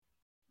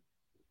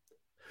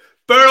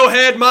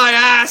Burrowhead, my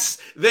ass.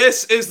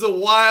 This is the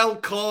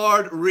Wild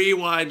Card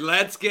Rewind.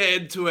 Let's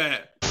get into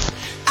it.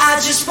 I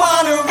just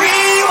want to rewind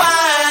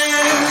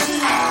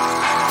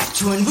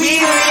to when we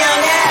were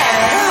young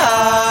at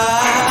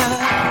heart.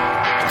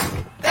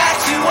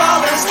 Back to all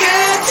those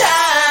good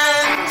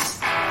times.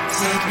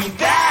 Take me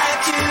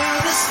back to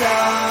the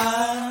start.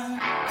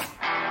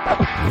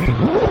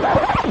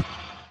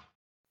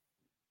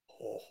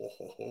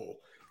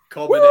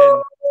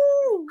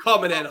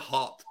 Coming in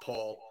hot,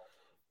 Paul.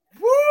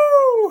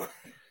 Woo!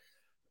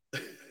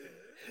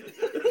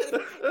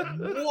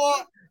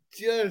 What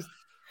just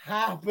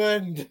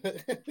happened?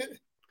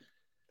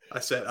 I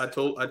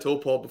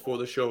told Paul before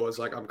the show, I was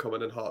like, I'm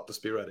coming in hot,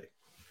 just be ready.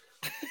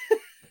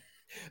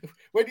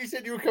 When you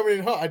said you were coming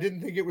in hot, I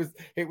didn't think it was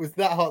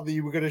that hot that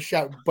you were going to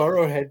shout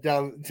Burrowhead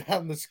down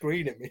the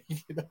screen at me,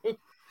 you know?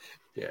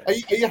 Yeah. Are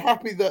you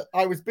happy that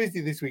I was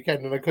busy this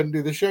weekend and I couldn't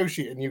do the show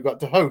sheet and you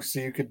got to host so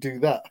you could do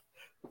that?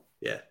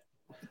 Yeah.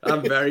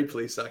 I'm very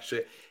pleased,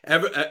 actually.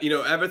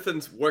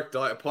 Everything's worked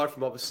out, apart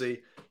from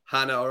obviously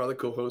Hannah, our other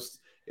co-host.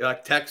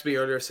 Text me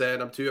earlier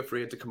saying I'm too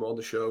afraid to come on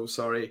the show.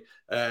 Sorry,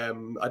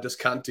 I just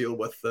can't deal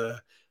with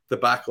the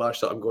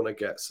backlash that I'm going to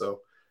get. So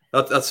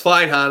that's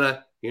fine,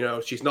 Hannah.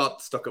 She's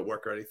not stuck at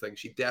work or anything.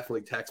 She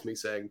definitely texts me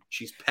saying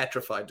she's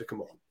petrified to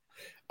come on.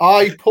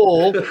 I,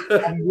 Paul,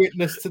 am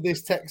witness to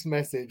this text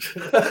message.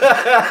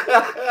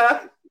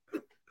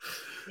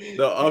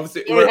 No,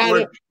 obviously,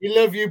 we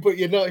love you, but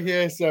you're not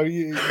here, so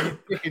you're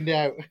freaking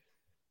out.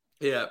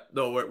 Yeah,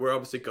 no, we're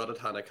obviously gutted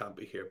Hannah can't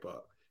be here,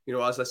 but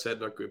as I said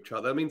in our group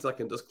chat, that means I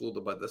can just gloat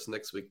about this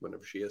next week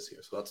whenever she is here.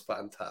 So that's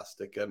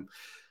fantastic.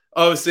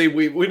 Obviously,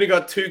 we only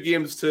got 2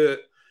 games to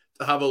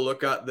have a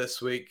look at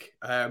this week.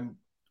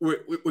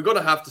 We're going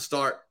to have to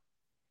start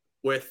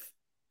with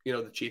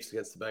the Chiefs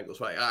against the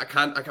Bengals, right?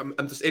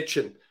 I'm just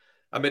itching.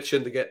 I'm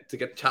itching to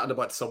get chatting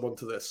about someone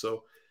to this.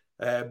 So,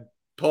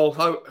 Paul,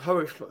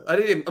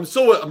 I'm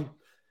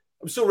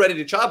so ready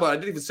to chat about it. I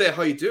didn't even say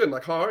how you doing.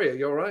 Like, how are you?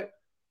 You all right?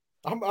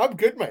 I'm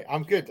good, mate.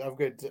 I'm good.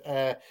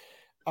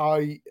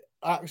 I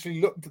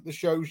actually looked at the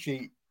show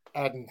sheet,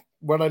 and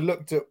when I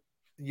looked at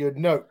your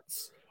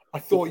notes, I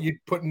thought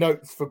you'd put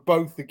notes for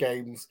both the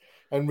games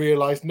and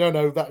realized,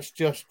 no, that's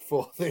just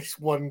for this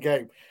one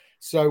game.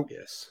 So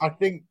yes. I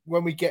think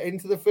when we get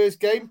into the first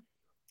game,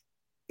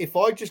 if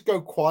I just go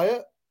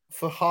quiet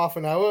for half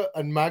an hour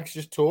and Mags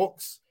just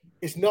talks,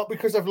 it's not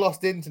because I've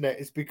lost internet.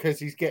 It's because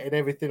he's getting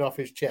everything off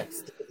his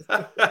chest.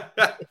 But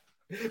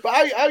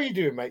how are you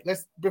doing, mate?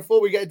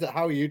 Before we get into it,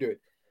 how are you doing?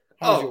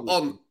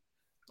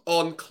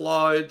 On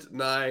cloud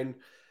 9.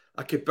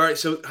 I could barely.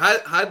 So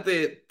had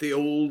the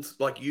old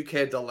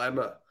UK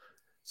dilemma.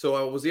 So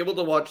I was able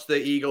to watch the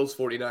Eagles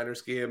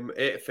 49ers game.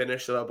 It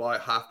finished at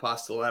about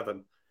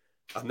 11:30.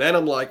 And then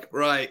I'm like,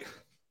 right,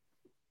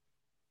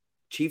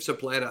 Chiefs are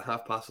playing at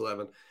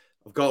 11:30.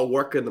 I've got to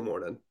work in the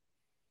morning.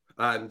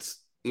 And,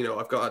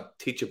 I've got to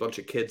teach a bunch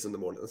of kids in the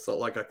morning. It's not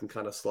like I can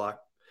kind of slack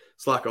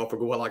off or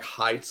go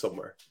hide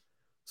somewhere.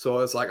 So I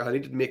was like, I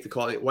need to make the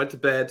call. I went to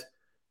bed,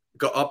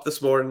 got up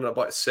this morning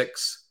about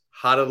 6,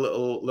 had a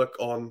little look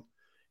on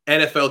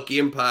NFL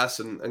Game Pass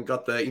and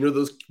got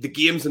the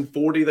games in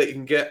 40 that you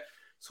can get.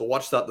 So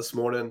watched that this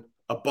morning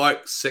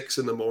about 6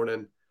 in the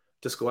morning.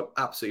 Just going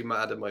absolutely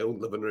mad in my own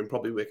living room,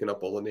 probably waking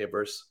up all the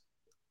neighbors.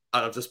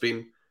 And I've just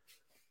been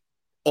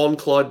on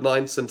cloud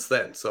 9 since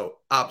then. So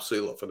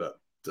absolutely loving it.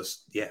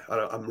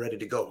 I'm ready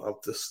to go.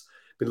 I've just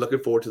been looking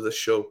forward to this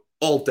show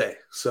all day.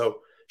 So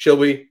shall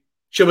we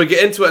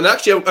get into it? And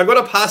actually, I'm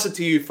going to pass it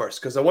to you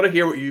first because I want to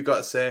hear what you got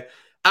to say.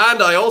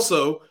 And I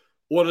also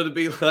wanted to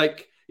be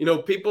like,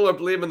 people are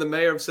blaming the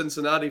mayor of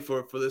Cincinnati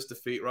for this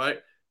defeat, right?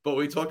 But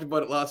we talked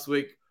about it last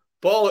week.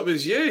 Paul, it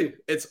was you.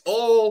 It's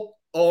all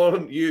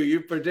on you.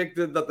 You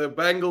predicted that the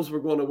Bengals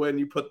were going to win.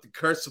 You put the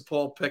curse of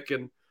Paul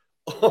Pickin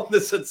on the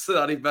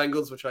Cincinnati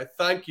Bengals, which I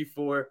thank you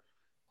for.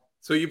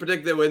 So you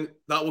predicted they win.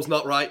 That was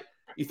not right.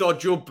 You thought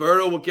Joe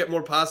Burrow would get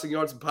more passing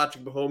yards than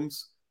Patrick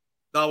Mahomes.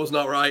 That was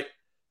not right.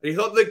 And you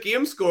thought the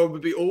game score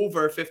would be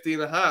over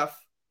 50.5,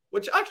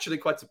 which actually,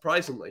 quite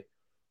surprisingly,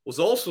 was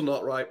also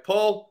not right.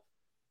 Paul,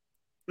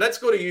 let's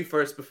go to you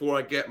first before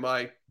I get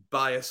my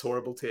biased,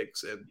 horrible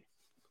takes in.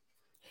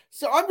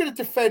 So I'm going to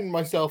defend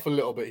myself a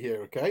little bit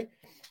here, okay?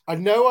 I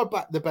know I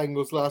backed the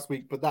Bengals last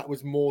week, but that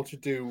was more to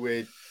do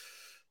with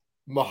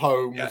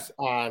Mahomes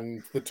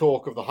and the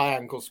talk of the high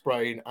ankle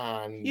sprain.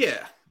 And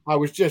I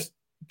was just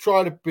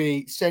trying to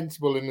be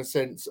sensible in the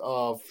sense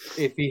of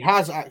if he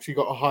has actually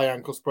got a high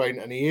ankle sprain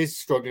and he is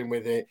struggling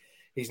with it,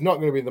 he's not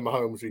going to be the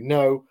Mahomes we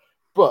know.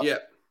 But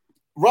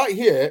right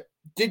here,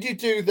 did you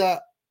do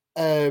that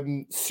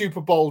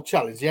Super Bowl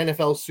challenge, the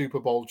NFL Super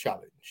Bowl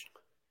challenge,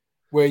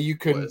 where you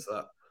can... What is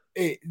that?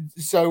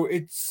 So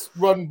it's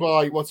run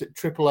by,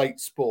 888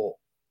 Sport,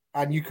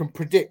 and you can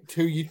predict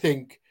who you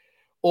think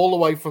all the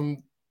way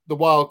from the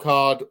wild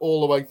card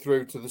all the way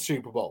through to the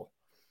Super Bowl.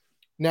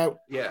 Now,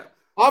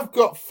 I've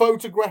got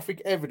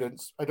photographic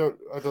evidence. I don't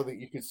think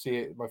you can see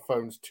it. My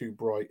phone's too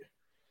bright.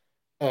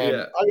 I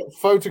got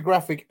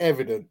photographic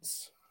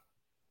evidence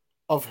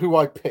of who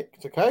I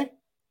picked, okay?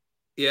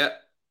 Yeah,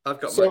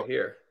 I've got mine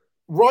here.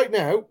 right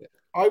now,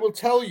 I will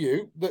tell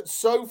you that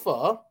so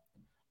far,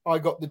 I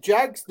got the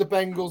Jags, the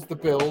Bengals, the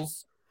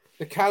Bills,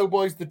 the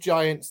Cowboys, the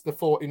Giants, the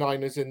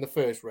 49ers in the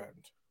first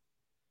round.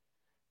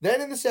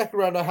 Then in the second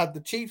round, I had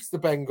the Chiefs, the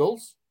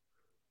Bengals,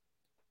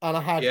 and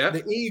I had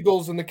the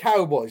Eagles and the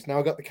Cowboys. Now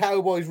I got the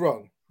Cowboys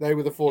wrong. They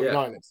were the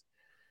 49ers.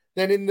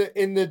 Then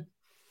in the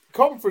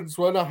conference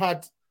one, I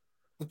had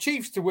the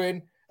Chiefs to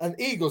win and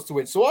Eagles to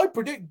win. So I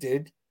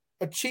predicted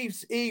a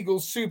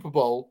Chiefs-Eagles Super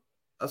Bowl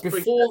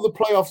before the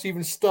playoffs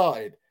even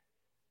started.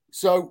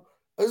 So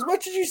as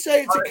much as you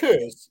say it's a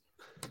curse,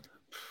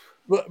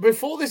 but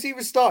before this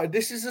even started,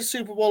 this is a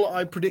Super Bowl that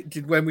I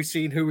predicted when we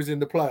seen who was in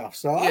the playoffs.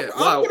 So I'm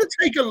going to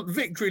take a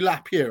victory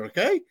lap here,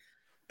 okay?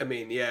 I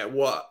mean,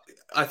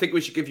 I think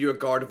we should give you a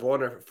guard of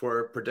honor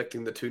for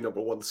predicting the 2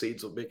 number 1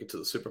 seeds will make it to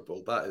the Super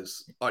Bowl. That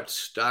is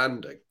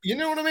outstanding. You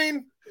know what I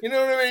mean?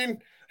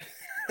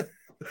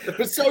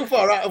 But so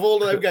far, out of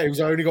all of those games,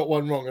 I only got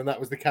one wrong, and that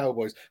was the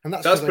Cowboys. And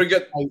that's pretty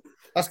good.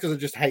 That's because I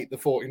just hate the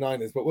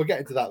 49ers, but we'll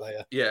get into that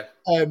later. Yeah,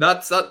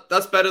 that's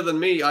better than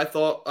me. I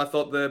thought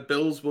the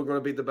Bills were going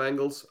to beat the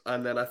Bengals,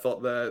 and then I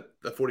thought the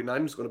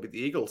 49ers were going to beat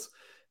the Eagles.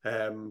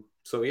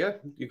 So yeah,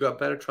 you got a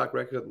better track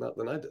record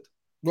than I did.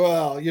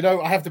 Well,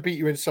 I have to beat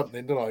you in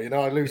something, don't I?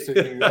 I lose to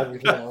you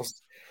everything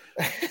else.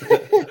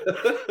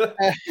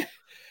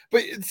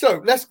 But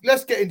so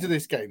let's get into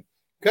this game,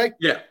 okay?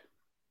 Yeah.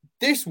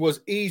 This was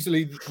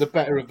easily the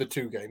better of the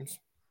two games.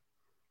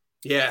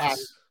 Yes. And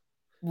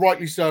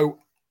rightly so.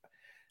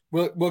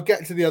 We'll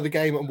get to the other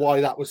game and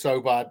why that was so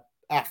bad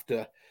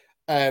after.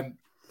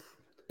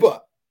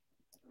 But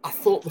I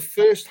thought the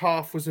first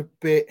half was a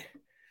bit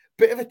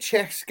of a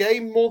chess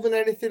game more than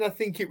anything. I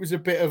think it was a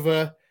bit of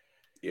a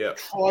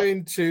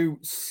trying to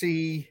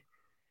see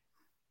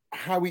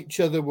how each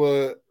other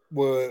were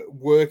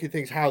working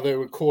things, how they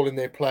were calling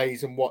their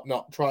plays and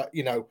whatnot. I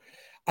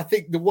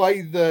think the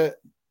way that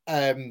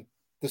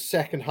the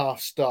second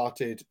half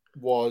started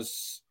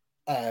was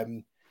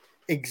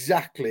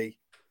exactly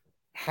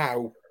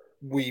how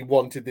we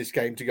wanted this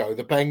game to go.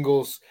 The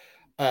Bengals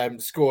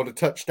scored a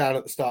touchdown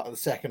at the start of the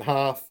second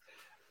half,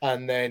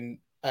 and then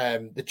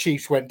the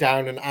Chiefs went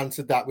down and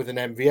answered that with an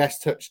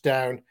MVS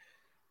touchdown,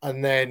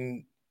 and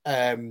then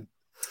the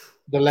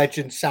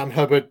legend Sam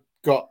Hubbard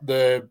got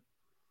the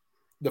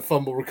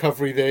fumble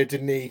recovery there,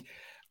 didn't he?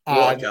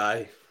 What a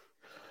guy.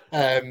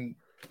 And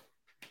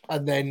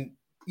then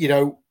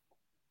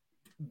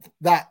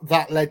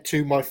that led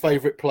to my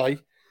favorite play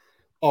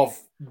of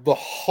the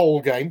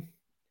whole game,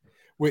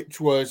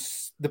 which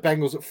was the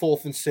Bengals at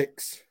 4th and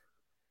 6,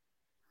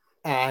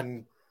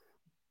 and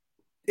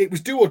it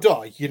was do or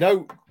die.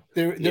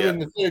 They're in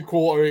the third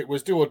quarter. It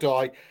was do or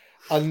die,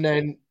 and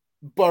then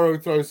Burrow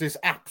throws this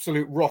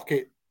absolute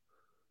rocket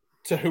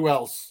to who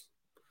else?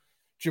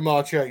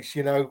 Jamar Chase.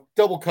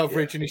 Double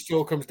coverage, and he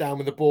still comes down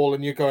with the ball,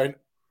 and you're going,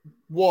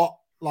 what?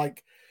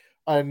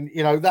 And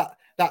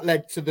that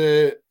led to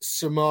the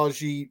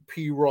Samaje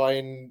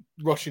Perine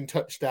rushing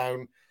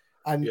touchdown,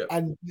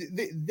 and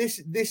this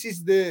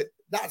is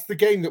that's the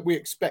game that we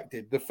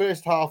expected. The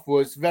first half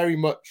was very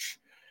much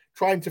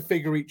trying to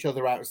figure each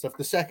other out and stuff.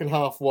 The second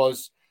half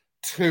was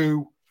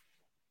two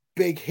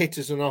big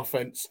hitters on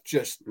offense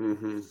just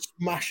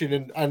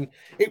smashing, and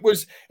it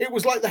was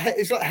like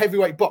it's like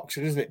heavyweight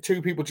boxing, isn't it?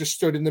 Two people just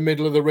stood in the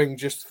middle of the ring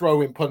just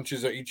throwing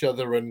punches at each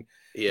other, and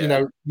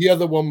the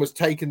other one was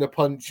taking the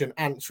punch and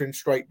answering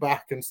straight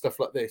back and stuff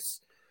like this.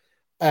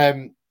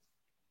 But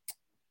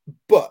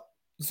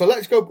so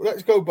let's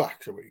go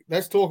back, shall we?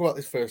 Let's talk about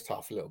this first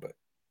half a little bit.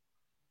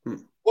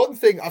 One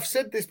thing, I've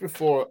said this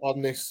before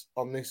on this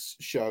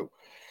show,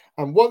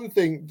 and one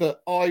thing that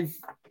I've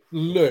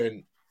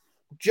learned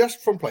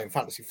just from playing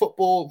fantasy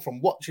football,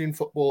 from watching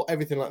football,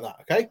 everything like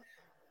that, okay?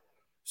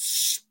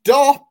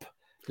 Stop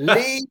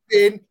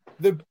leaving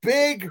the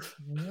big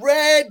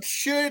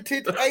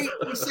red-shirted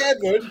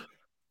 87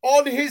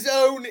 on his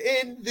own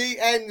in the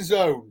end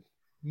zone.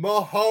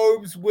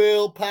 Mahomes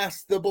will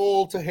pass the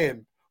ball to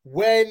him.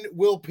 When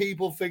will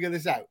people figure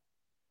this out?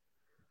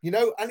 And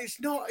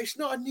it's not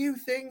a new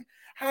thing.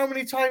 How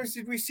many times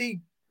did we see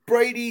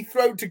Brady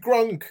throw to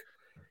Gronk?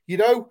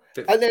 And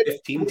then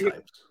 15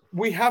 times.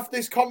 We have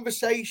this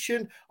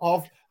conversation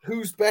of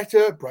who's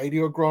better, Brady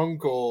or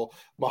Gronk or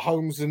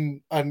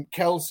Mahomes and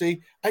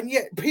Kelsey, and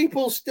yet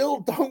people still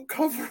don't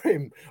cover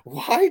him.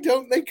 Why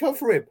don't they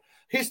cover him?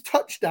 His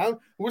touchdown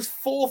was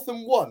 4th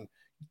and 1.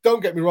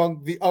 Don't get me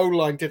wrong, the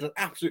O-line did an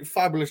absolute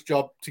fabulous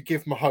job to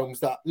give Mahomes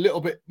that little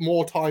bit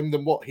more time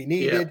than what he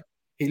needed. Yeah.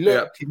 He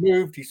looked, he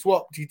moved, he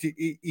swapped,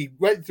 he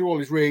went through all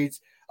his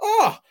reads.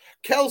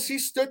 Kelsey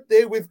stood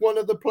there with one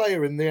other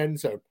player in the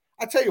end zone.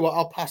 I tell you what,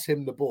 I'll pass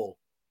him the ball.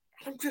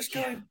 I'm just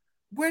going,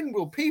 when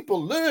will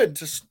people learn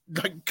to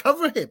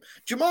cover him?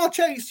 Jamar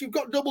Chase, you've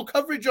got double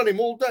coverage on him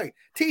all day.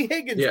 T.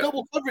 Higgins,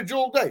 double coverage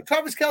all day.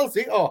 Travis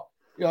Kelsey,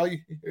 we'll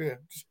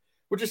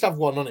just have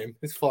one on him.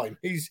 It's fine.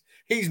 He's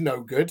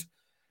no good.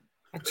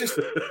 I just,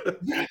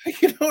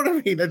 you know what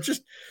I mean?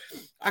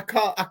 I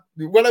can't.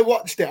 When I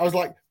watched it, I was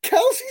like,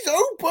 Kelsey's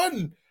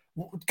open.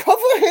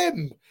 Cover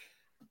him.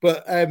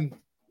 But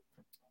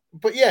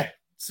yeah,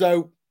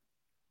 so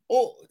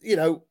you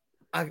know,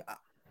 I'm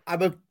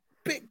a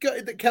bit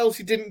gutted that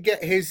Kelsey didn't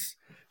get his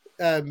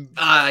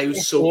He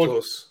was so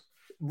close.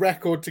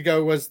 Record to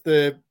go as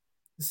the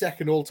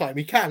second all time.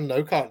 He can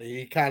though, can't he?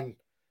 He can.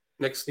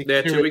 Next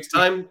 2 weeks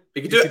time,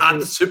 he could do it at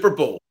the Super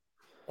Bowl.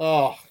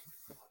 Oh,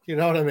 you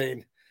know what I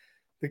mean?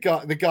 The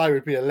guy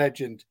would be a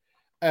legend.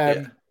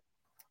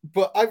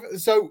 But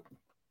so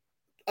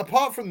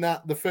apart from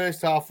that, the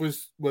first half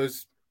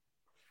was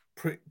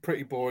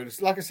pretty boring.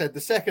 Like I said,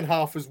 the second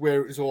half was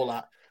where it was all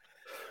at.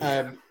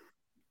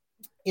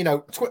 You know,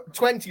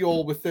 20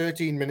 all with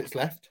 13 minutes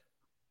left.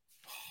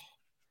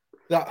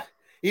 That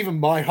even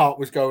my heart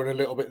was going a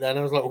little bit then.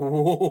 I was like,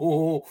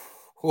 "Oh,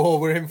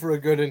 we're in for a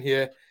good one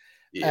here."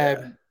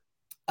 Yeah.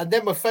 And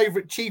then my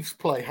favourite Chiefs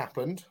play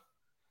happened.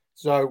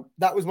 So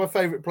that was my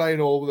favourite play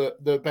in all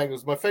the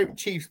Bengals. My favourite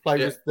Chiefs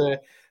play was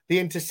the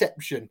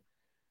interception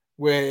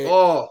where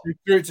they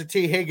threw it to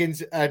T.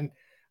 Higgins and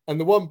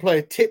the one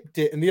player tipped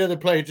it and the other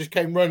player just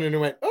came running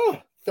and went,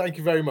 "Oh, thank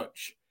you very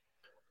much."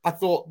 I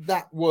thought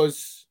that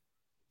was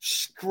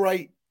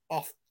straight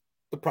off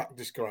the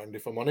practice ground,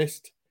 if I'm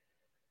honest.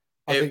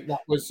 I think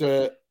that was...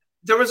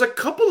 there was a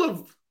couple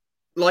of,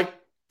 like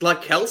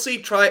Kelsey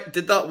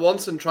did that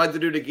once and tried to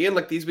do it again.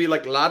 Like, these be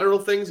like lateral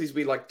things. These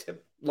be like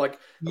tip... Like,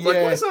 I'm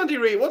like, what's Andy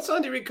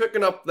Reid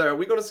cooking up there? Are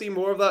we going to see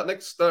more of that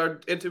next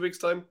in 2 weeks'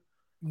 time?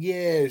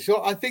 Yeah,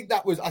 so I think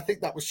that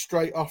was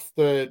straight off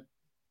the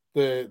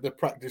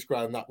practice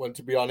ground. That one,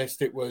 to be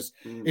honest, it was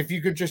if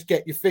you could just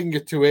get your finger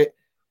to it,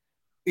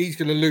 he's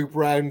going to loop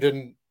around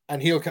and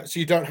he'll catch. So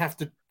you don't have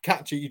to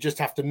catch it; you just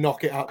have to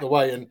knock it out the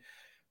way. And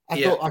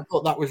I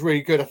thought that was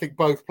really good. I think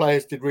both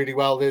players did really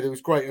well there. There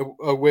was great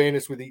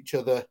awareness with each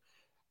other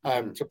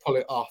to pull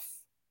it off.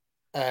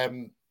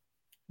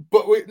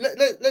 But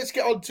let's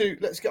get on to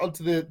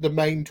the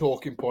main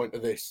talking point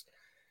of this.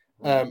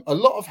 A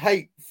lot of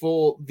hate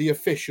for the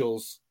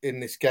officials in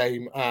this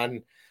game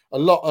and a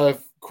lot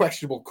of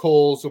questionable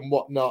calls and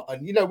whatnot.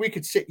 And, you know, we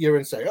could sit here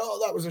and say,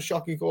 "Oh, that was a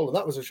shocking call and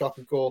that was a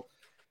shocking call."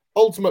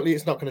 Ultimately,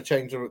 it's not going to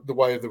change the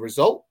way of the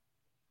result.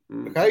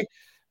 Okay.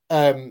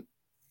 But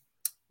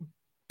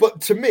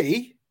to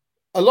me,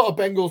 a lot of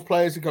Bengals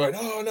players are going,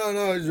 "Oh,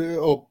 no,"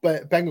 or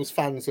Bengals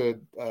fans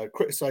are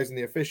criticizing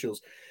the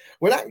officials.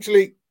 When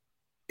actually,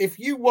 if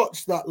you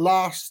watch that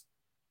last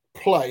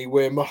play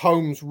where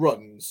Mahomes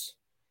runs,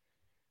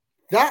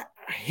 that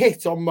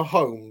hit on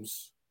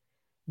Mahomes,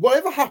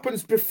 whatever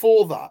happens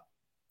before that,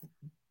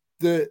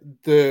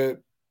 the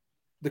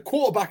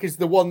quarterback is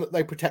the one that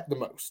they protect the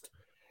most.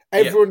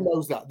 Everyone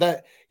knows that.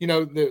 That, you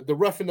know, the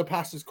roughing the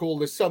passers call,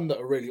 there's some that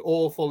are really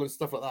awful and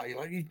stuff like that. You're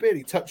like, he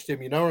barely touched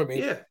him, you know what I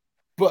mean? Yeah.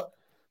 But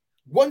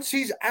once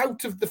he's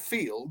out of the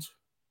field,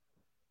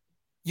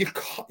 you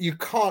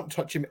can't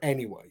touch him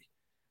anyway.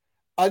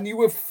 And he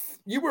was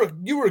a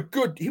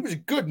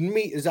good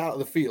meters out of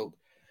the field.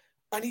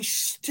 And he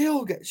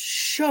still gets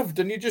shoved,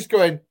 and you're just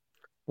going,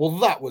 well,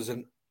 that was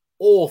an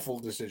awful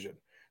decision.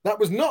 That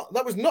was not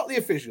the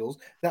officials.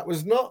 That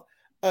was not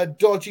a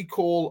dodgy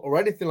call or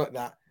anything like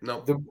that.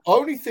 No. The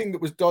only thing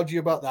that was dodgy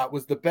about that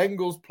was the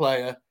Bengals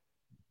player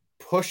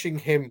pushing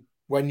him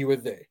when you were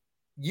there.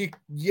 You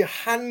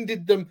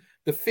handed them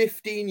the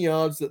 15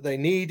 yards that they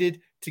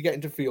needed to get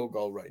into field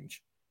goal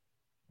range.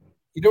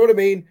 You know what I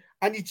mean?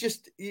 And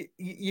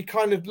you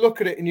kind of look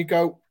at it and you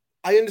go,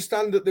 I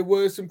understand that there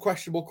were some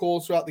questionable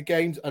calls throughout the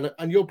games,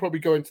 and you'll probably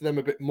go into them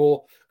a bit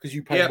more because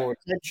you pay more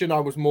attention. I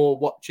was more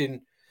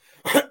watching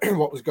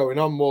what was going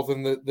on more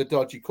than the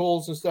dodgy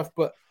calls and stuff.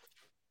 But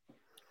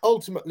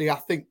ultimately, I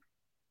think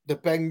the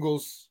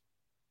Bengals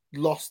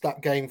lost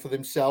that game for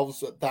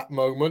themselves at that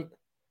moment.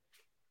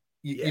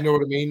 You know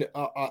what I mean?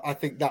 I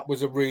think that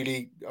was a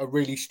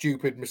really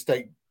stupid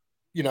mistake.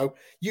 You know,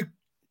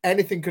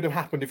 anything could have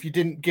happened if you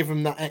didn't give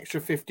them that extra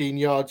 15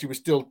 yards. You were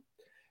still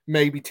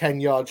maybe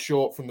 10 yards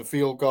short from the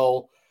field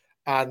goal,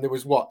 and there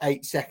was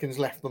 8 seconds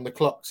left on the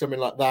clock, something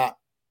like that.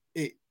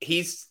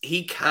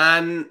 He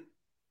can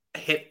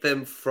hit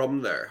them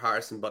from there,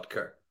 Harrison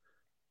Butker.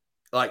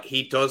 Like,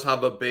 he does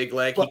have a big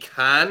leg. He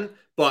can,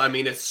 but I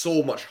mean, it's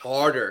so much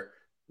harder,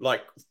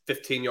 like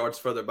 15 yards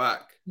further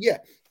back. Yeah,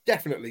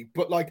 definitely.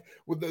 But like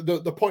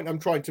the point I'm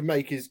trying to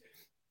make is,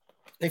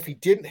 if he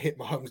didn't hit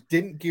Mahomes,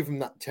 didn't give him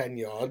that 10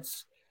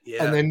 yards,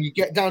 and then you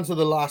get down to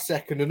the last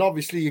second, and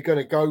obviously you're going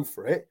to go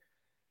for it.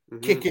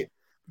 Mm-hmm.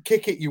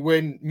 Kick it, you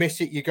win. Miss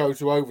it, you go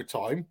to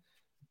overtime.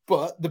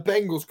 But the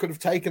Bengals could have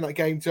taken that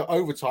game to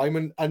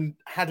overtime and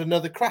had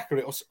another crack at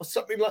it or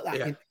something like that.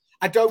 Yeah.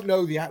 I don't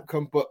know the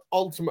outcome, but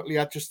ultimately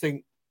I just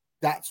think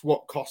that's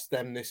what cost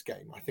them this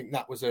game. I think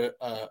that was a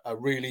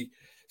really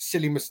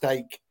silly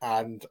mistake,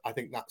 and I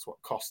think that's what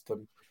cost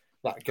them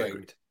that game.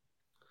 Agreed.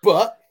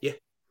 But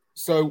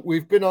so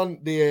we've been on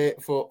the air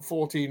for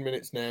 14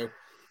 minutes now.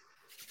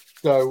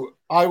 So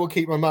I will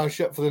keep my mouth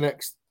shut for the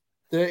next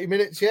 30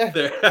 minutes, yeah?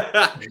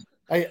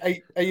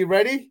 Are you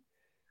ready?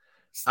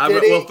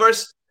 Well,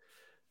 first...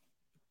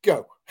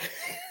 Go.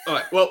 All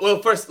right.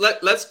 Well, first,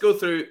 let's go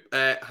through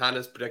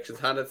Hannah's predictions.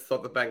 Hannah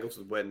thought the Bengals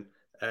would win,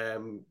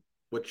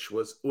 which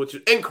was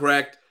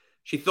incorrect.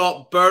 She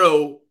thought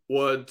Burrow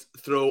would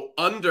throw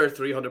under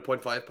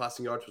 300.5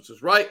 passing yards, which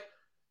was right.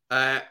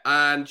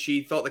 And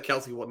she thought that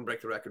Kelsey wouldn't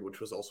break the record, which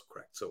was also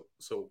correct.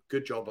 So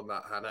good job on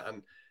that,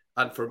 Hannah.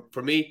 And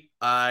for me,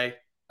 I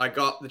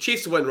got the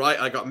Chiefs to win right.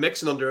 I got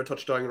Mixon under a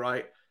touchdown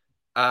right.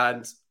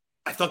 And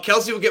I thought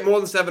Kelsey would get more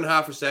than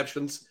 7.5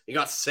 receptions. He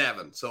got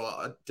 7. So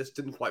I just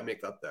didn't quite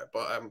make that there.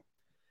 But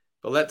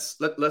let's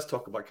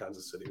talk about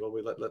Kansas City. Well,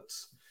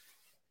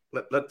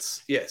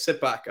 let's sit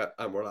back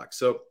and relax.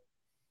 So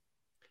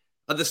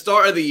at the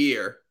start of the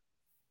year,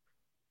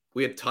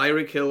 we had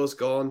Tyreek Hill is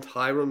gone,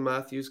 Tyrann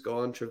Mathieu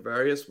gone,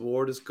 Travarius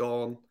Ward is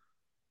gone.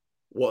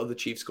 What are the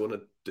Chiefs going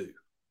to do?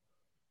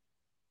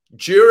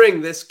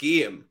 During this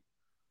game,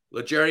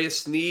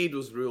 L'Jarius Sneed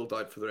was ruled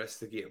out for the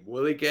rest of the game.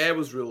 Willie Gay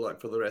was ruled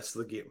out for the rest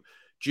of the game.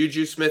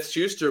 Juju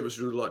Smith-Schuster was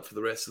ruled out for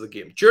the rest of the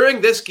game.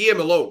 During this game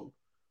alone,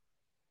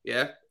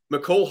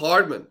 McCole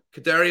Hardman,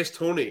 Kadarius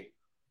Toney,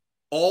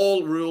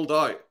 all ruled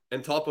out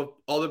on top of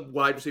other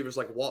wide receivers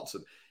like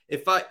Watson. In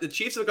fact, the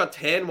Chiefs have got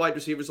 10 wide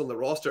receivers on the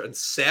roster, and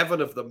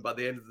 7 of them by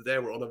the end of the day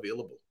were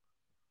unavailable.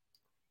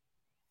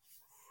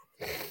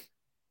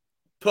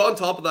 Put on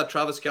top of that,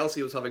 Travis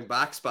Kelce was having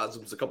back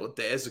spasms a couple of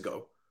days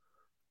ago.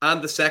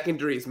 And the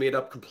secondary is made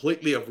up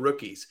completely of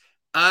rookies.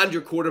 And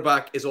your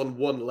quarterback is on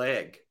one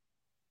leg.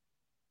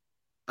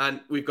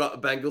 And we've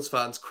got Bengals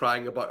fans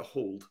crying about a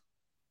hold.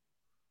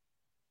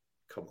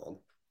 Come on.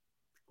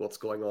 What's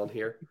going on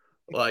here?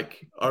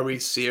 Like, are we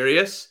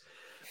serious?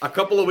 A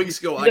couple of weeks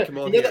ago, I come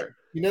on here.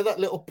 You know that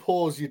little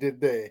pause you did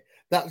there?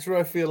 That's where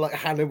I feel like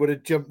Hannah would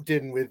have jumped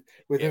in with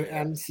an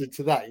answer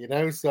to that, you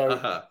know?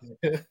 So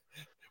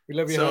we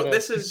love you, so Hannah.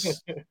 This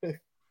is,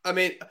 I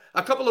mean,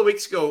 a couple of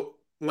weeks ago,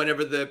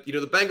 whenever the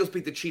Bengals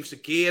beat the Chiefs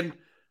again,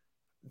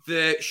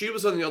 the shoe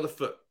was on the other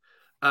foot.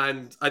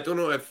 And I don't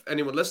know if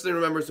anyone listening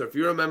remembers or if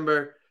you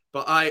remember,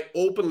 but I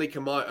openly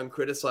come out and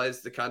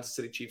criticized the Kansas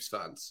City Chiefs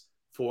fans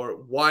for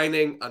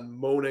whining and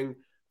moaning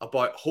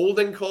about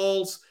holding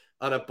calls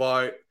and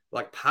about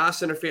like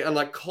pass interference and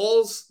like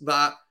calls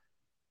that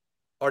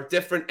are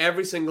different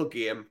every single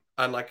game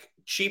and like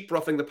cheap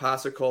roughing the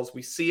passer calls.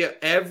 We see it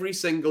every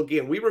single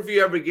game. We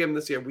review every game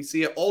this year. We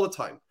see it all the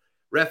time.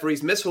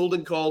 Referees miss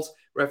holding calls.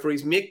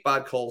 Referees make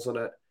bad calls on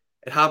it.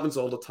 It happens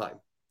all the time.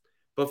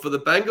 But for the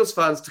Bengals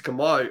fans to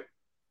come out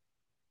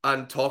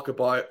and talk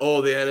about,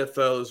 oh, the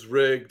NFL is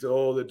rigged.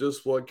 Oh, they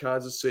just want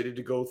Kansas City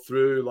to go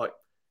through. Like,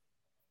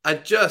 I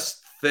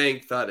just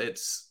think that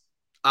it's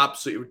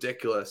absolutely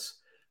ridiculous.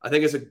 I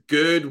think it's a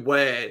good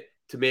way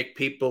to make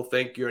people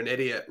think you're an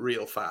idiot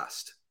real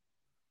fast.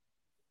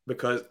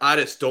 Because I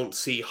just don't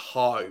see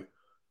how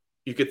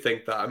you could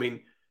think that. I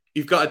mean,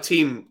 you've got a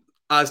team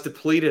as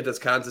depleted as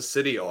Kansas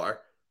City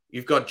are.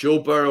 You've got Joe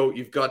Burrow,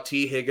 you've got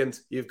T.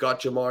 Higgins, you've got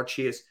Jamar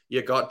Chase,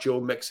 you got Joe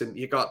Mixon,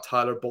 you got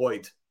Tyler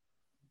Boyd.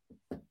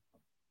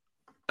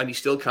 And you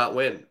still can't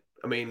win.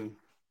 I mean,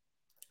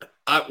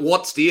 at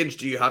what stage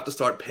do you have to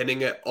start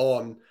pinning it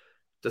on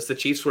just the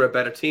Chiefs were a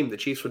better team? The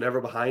Chiefs were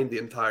never behind the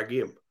entire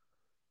game.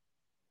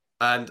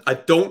 And I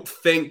don't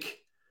think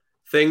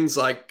things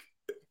like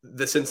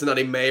the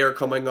Cincinnati mayor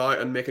coming out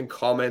and making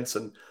comments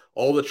and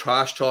all the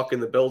trash talk in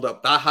the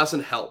build-up, that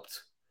hasn't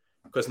helped.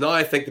 Because now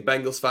I think the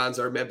Bengals fans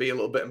are maybe a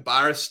little bit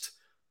embarrassed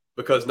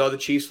because now the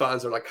Chiefs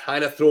fans are like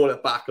kind of throwing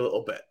it back a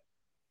little bit.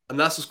 And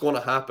that's what's going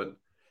to happen.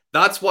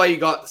 That's why you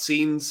got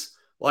scenes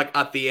like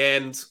at the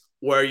end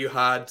where you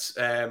had,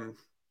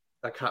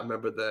 I can't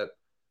remember the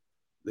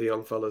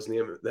young fella's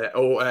name,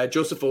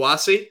 Joseph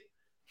Owasi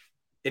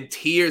in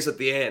tears at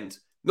the end.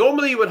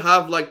 Normally you would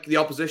have like the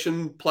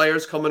opposition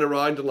players coming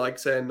around and like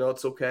saying, no,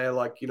 it's okay.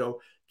 Like, you know,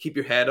 keep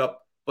your head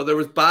up. But there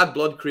was bad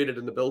blood created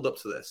in the build up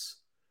to this.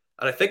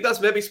 And I think that's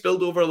maybe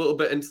spilled over a little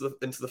bit into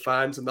the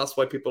fans. And that's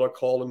why people are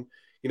calling,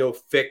 you know,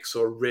 fix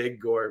or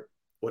rig or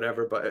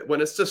whatever. But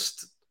when it's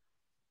just,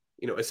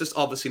 you know, it's just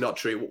obviously not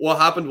true. What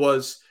happened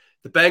was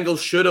the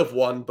Bengals should have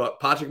won, but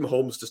Patrick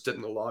Mahomes just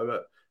didn't allow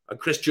it. And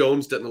Chris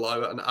Jones didn't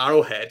allow it. And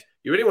Arrowhead,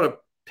 you really want to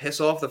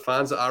piss off the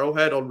fans at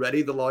Arrowhead,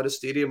 already the loudest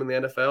stadium in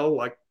the NFL?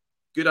 Like,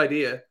 good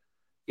idea.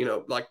 You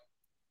know, like,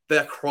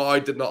 the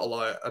crowd did not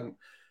allow it. And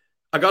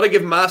I got to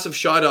give massive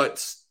shout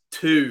outs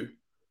to,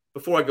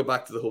 before I go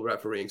back to the whole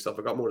refereeing stuff,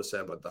 I got more to say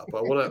about that, but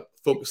I want to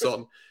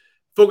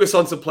focus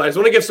on some players. I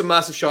want to give some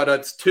massive shout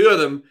outs, 2 of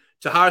them,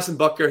 to Harrison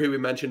Butker, who we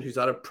mentioned, who's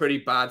had a pretty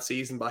bad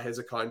season by his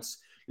accounts.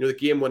 You know, the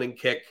game-winning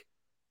kick,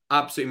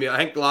 absolutely. I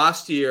think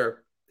last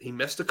year he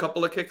missed a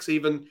couple of kicks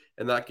even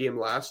in that game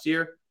last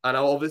year, and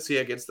obviously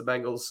against the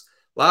Bengals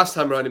last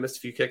time around he missed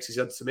a few kicks. He's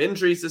had some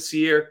injuries this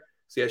year,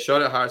 so yeah,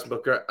 shout out Harrison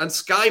Butker. And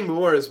Sky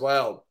Moore as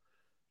well,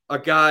 a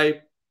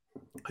guy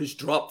who's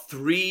dropped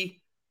 3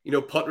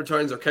 punt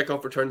returns or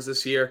kickoff returns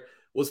this year,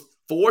 was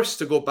forced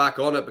to go back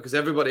on it because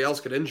everybody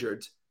else got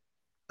injured.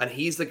 And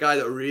he's the guy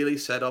that really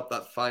set up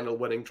that final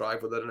winning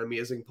drive with an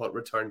amazing punt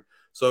return.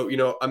 So, you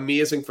know,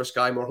 amazing for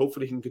Sky Moore.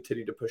 Hopefully he can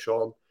continue to push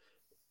on.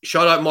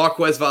 Shout out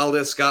Marquez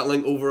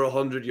Valdez-Scantling, over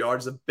 100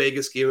 yards, the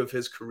biggest game of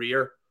his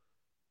career.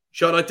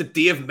 Shout out to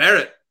Dave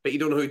Merritt. But you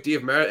don't know who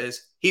Dave Merritt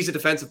is. He's a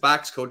defensive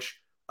backs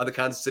coach of the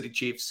Kansas City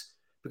Chiefs.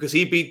 because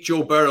he beat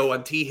Joe Burrow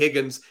and T.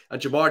 Higgins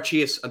and Jamar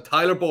Chase and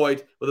Tyler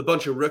Boyd with a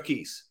bunch of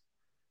rookies.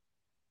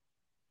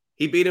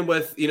 He beat him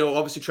with,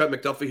 obviously Trent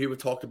McDuffie, who we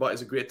talked about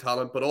is a great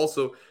talent, but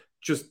also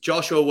just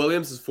Joshua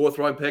Williams, his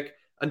 4th-round pick,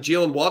 and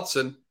Jalen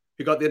Watson,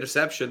 who got the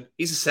interception.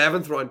 He's a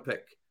 7th-round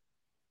pick.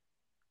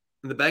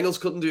 And the Bengals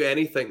couldn't do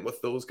anything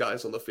with those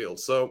guys on the field.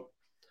 So,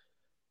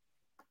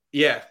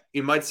 yeah,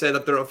 you might say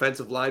that their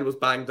offensive line was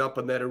banged up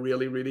and they had a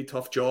really, really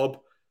tough job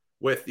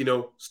with,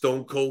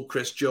 Stone Cold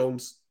Chris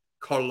Jones,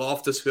 Carl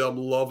Loftus, who I'm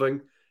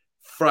loving,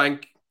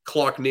 Frank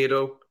Clark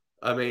Nato.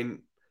 I mean,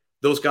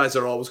 those guys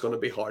are always going to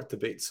be hard to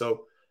beat.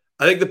 So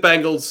I think the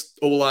Bengals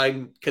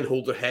O-line can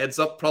hold their heads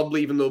up,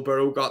 probably, even though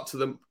Burrow got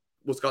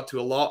to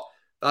a lot.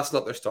 That's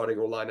not their starting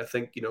O-line. I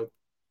think,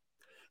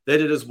 they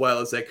did as well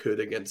as they could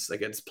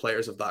against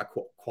players of that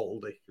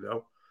quality,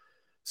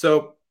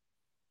 So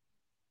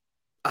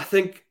I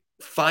think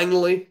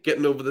finally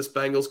getting over this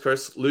Bengals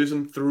curse,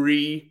 losing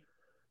 3,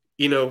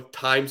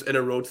 times in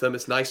a row to them,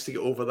 it's nice to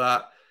get over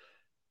that.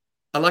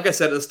 And like I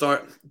said at the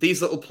start,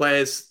 these little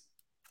plays,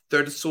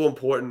 they're just so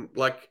important.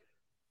 Like,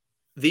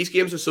 these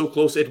games are so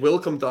close, it will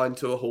come down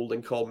to a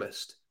holding call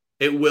missed.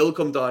 It will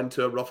come down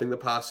to a roughing the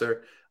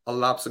passer, a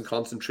lapse in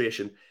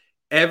concentration.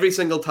 Every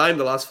single time,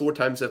 the last 4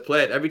 times they've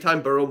played, every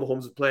time Burrow and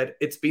Mahomes have played,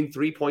 it's been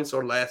 3 points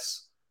or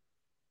less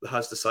that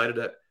has decided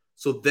it.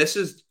 So this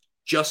is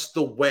just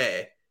the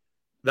way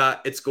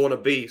that it's going to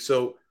be.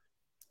 So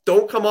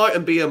don't come out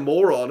and be a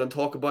moron and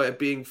talk about it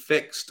being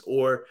fixed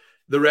or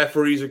the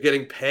referees are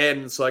getting paid.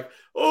 It's like,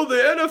 oh, the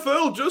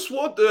NFL just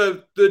want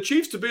the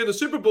Chiefs to be in the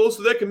Super Bowl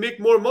so they can make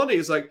more money.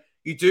 It's like,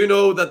 you do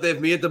know that they've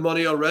made the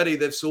money already.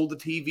 They've sold the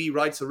TV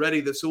rights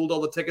already. They've sold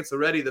all the tickets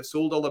already. They've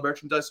sold all the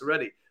merchandise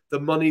already. The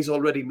money's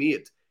already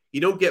made.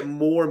 You don't get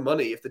more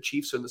money if the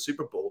Chiefs are in the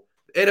Super Bowl.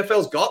 The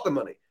NFL's got the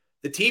money.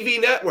 The TV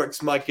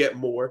networks might get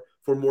more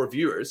for more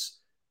viewers,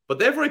 but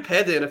they've already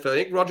paid the NFL.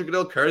 I think Roger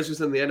Goodell cares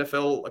who's in the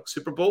NFL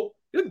Super Bowl.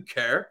 He doesn't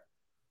care.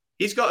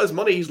 He's got his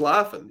money. He's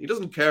laughing. He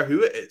doesn't care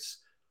who it is.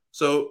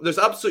 So there's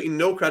absolutely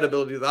no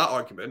credibility to that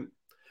argument.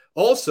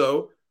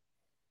 Also,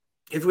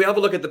 if we have a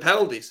look at the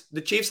penalties,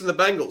 the Chiefs and the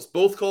Bengals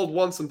both called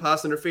once on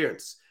pass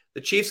interference.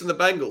 The Chiefs and the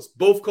Bengals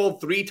both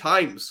called 3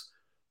 times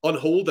on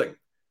holding.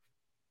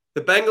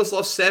 The Bengals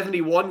lost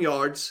 71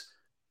 yards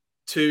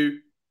to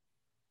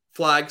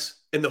flags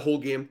in the whole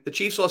game. The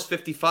Chiefs lost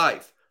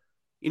 55.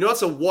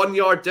 That's a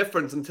 1-yard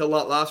difference until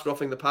that last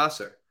roughing the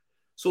passer.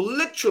 So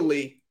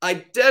literally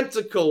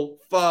identical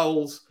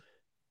fouls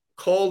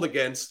called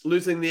against,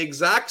 losing the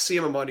exact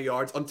same amount of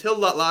yards until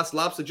that last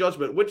lapse of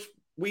judgment, which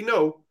we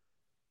know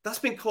that's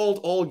been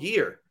called all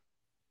year.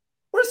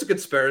 Where's the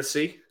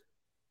conspiracy?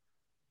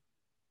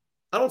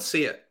 I don't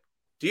see it.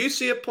 Do you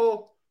see it,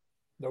 Paul?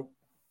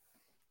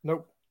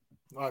 Nope.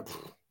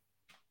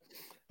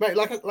 Mate,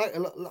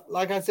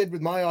 like I said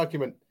with my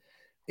argument,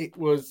 it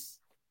was,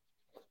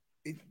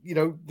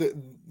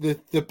 the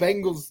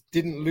Bengals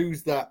didn't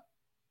lose that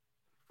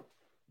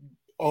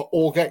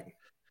all game.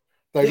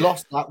 They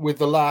lost that with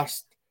the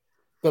last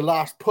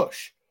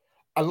push,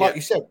 and like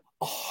you said,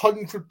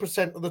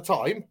 100% of the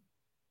time,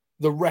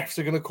 the refs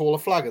are going to call a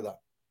flag of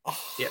that.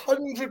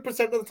 100%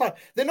 of the time,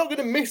 they're not going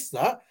to miss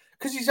that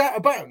because he's out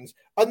of bounds,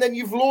 and then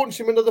you've launched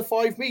him another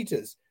 5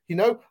 meters.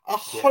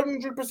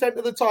 100%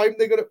 of the time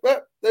they're going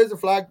to. There's a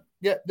flag.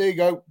 Yeah, there you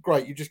go.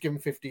 Great, you just give him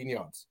 15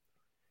 yards.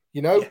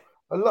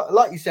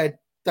 Like you said,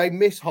 they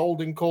miss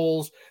holding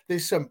calls.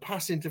 There's some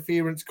pass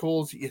interference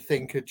calls that you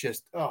think are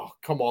just, oh,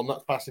 come on,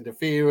 that's pass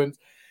interference.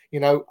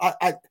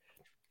 I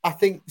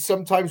think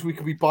sometimes we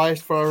could be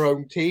biased for our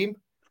own team.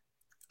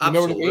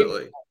 Absolutely. Know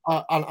what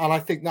I mean? And I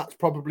think that's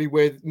probably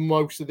where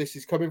most of this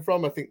is coming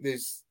from. I think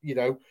there's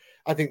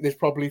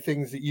probably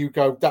things that you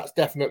go, that's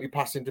definitely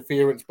pass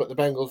interference, but the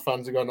Bengals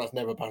fans are going, that's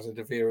never pass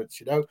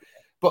interference,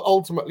 But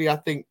ultimately, I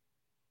think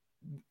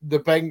the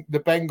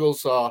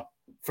Bengals are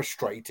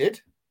frustrated.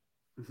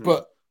 Mm-hmm.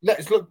 But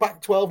let's look back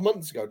 12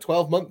 months ago.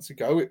 12 months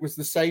ago, it was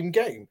the same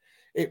game.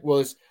 It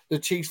was the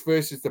Chiefs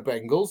versus the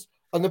Bengals,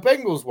 and the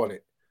Bengals won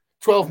it.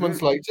 12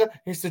 months later,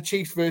 it's the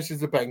Chiefs versus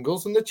the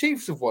Bengals, and the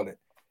Chiefs have won it.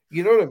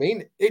 You know what I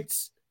mean?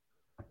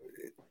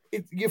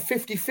 You're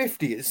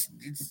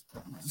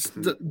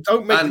 50-50.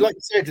 Don't make like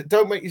you said.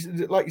 Don't make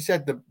like you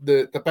said.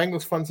 The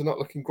Bengals fans are not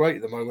looking great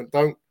at the moment.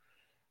 Don't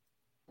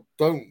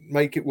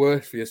make it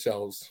worse for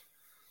yourselves.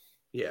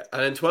 Yeah,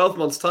 and in 12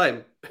 months'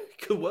 time,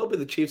 it could well be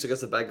the Chiefs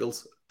against the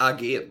Bengals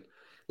again.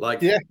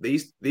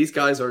 These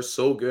guys are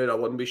so good. I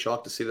wouldn't be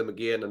shocked to see them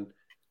again. And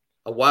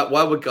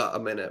while we got a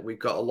minute, we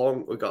got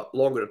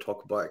longer to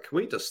talk about. Can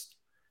we just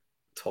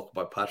talk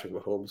about Patrick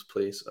Mahomes,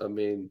 please? I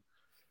mean.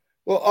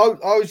 Well,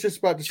 I was just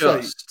about to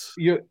say,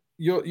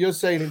 you're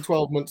saying in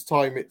 12 months'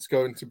 time it's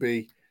going to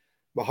be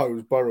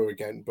Mahomes Burrow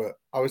again, but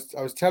I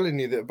was telling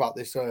you about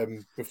this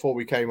before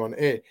we came on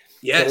air.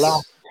 Yes. The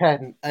last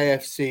 10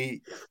 AFC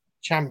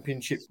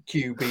Championship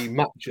QB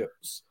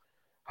matchups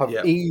have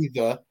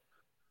either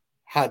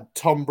had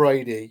Tom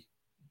Brady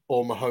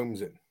or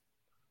Mahomes in.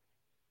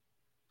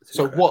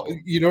 So what,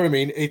 you know what I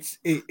mean? It's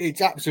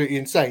absolutely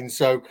insane.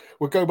 So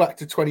we'll go back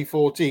to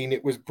 2014.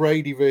 It was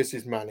Brady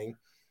versus Manning.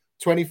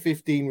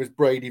 2015 was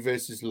Brady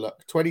versus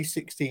Luck.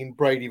 2016,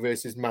 Brady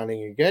versus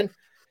Manning again.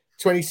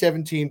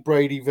 2017,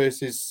 Brady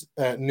versus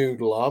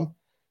Noodle Arm.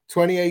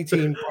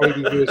 2018,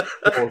 Brady versus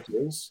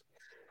Bortles.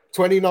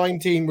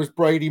 2019 was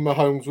Brady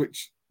Mahomes,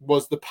 which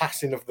was the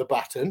passing of the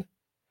baton.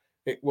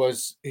 It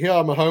was, here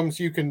are Mahomes,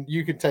 you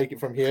can take it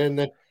from here. And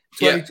then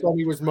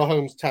 2020 was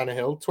Mahomes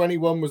Tannehill.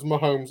 21 was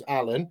Mahomes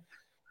Allen.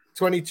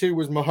 22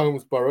 was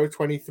Mahomes Burrow.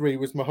 23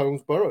 was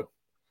Mahomes Burrow.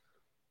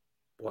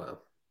 Wow.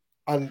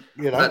 And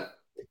you know,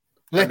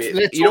 Man,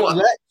 let's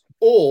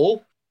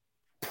all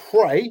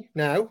pray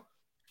now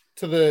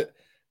to the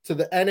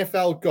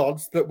NFL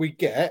gods that we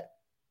get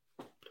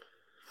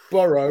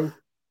Burrow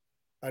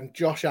and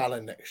Josh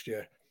Allen next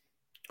year.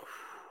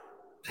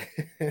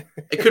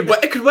 It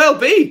could well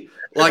be.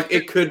 Like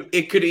it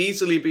could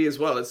easily be as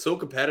well. It's so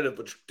competitive,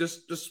 which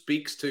just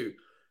speaks to,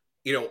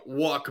 you know,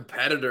 what a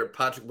competitor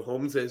Patrick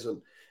Mahomes is,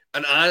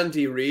 and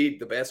Andy Reid,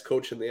 the best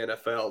coach in the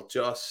NFL,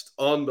 just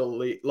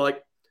unbelievable.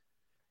 Like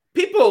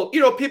people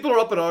are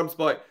up in arms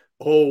by,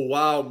 oh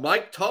wow,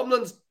 Mike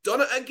Tomlin's done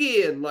it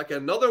again, like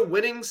another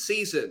winning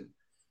season.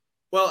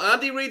 Well,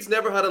 Andy Reid's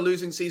never had a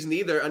losing season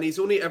either, and he's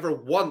only ever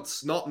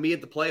once not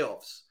made the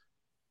playoffs.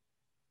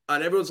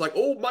 And everyone's like,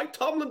 oh, Mike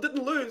Tomlin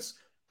didn't lose.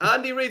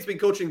 Andy Reid's been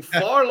coaching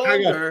far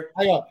longer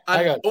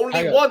and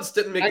only once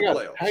didn't make the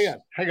playoffs.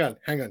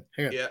 Hang on.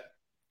 Yeah.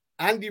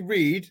 Andy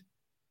Reid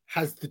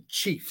has the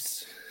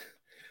Chiefs.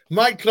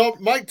 Mike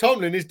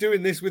Tomlin is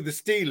doing this with the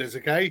Steelers,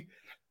 okay?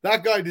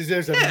 That guy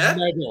deserves a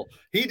medal.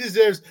 He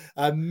deserves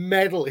a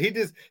medal.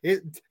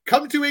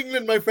 Come to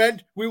England, my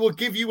friend. We will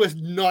give you a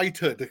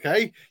knighthood,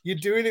 okay? You're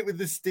doing it with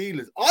the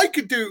Steelers. I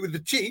could do it with the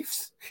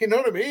Chiefs. You know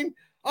what I mean?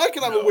 I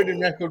could have a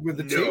winning record with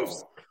the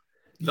Chiefs.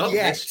 Not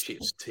this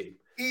Chiefs team.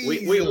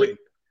 Easily.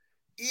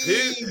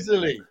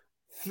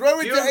 Throw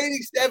it to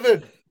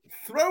 87.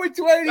 Throw it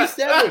to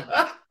 87.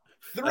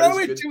 Throw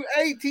it to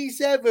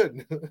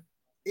 87.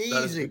 Easy.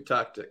 That is a good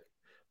tactic.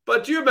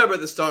 But do you remember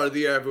at the start of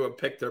the year, everyone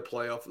picked their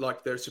playoff,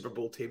 like their Super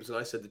Bowl teams, and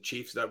I said the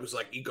Chiefs, and I was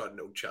like, you got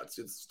no chance.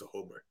 It's just a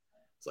homer.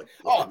 It's like,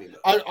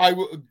 I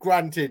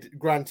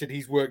granted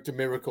he's worked a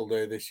miracle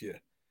there this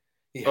year.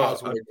 He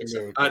has worked a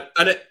miracle.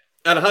 And it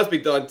has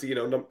been down to, you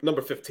know,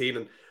 number 15.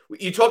 And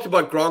you talked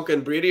about Gronk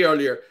and Brady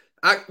earlier.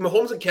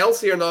 Mahomes and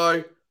Kelsey are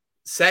now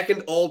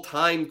second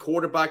all-time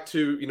quarterback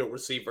to, you know,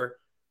 receiver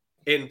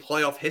in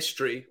playoff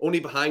history, only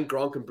behind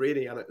Gronk and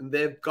Brady. And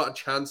they've got a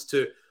chance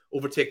to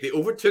overtake. They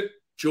overtook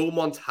Joe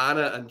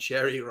Montana and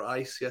Jerry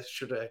Rice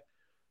yesterday.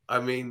 I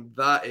mean,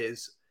 that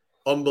is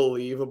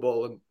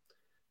unbelievable. And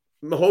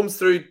Mahomes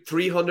threw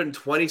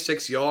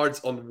 326 yards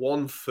on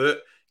 1 foot,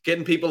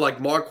 getting people like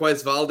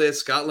Marquez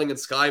Valdez-Scantling and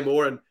Sky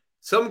Moore, and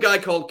some guy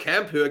called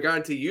Kemp, who I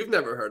guarantee you've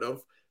never heard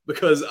of,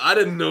 because I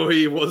didn't know who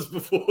he was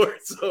before.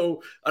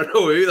 So I don't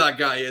know who that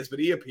guy is, but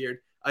he appeared.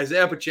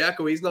 Isaiah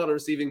Pacheco, he's not a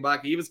receiving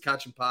back. He was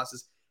catching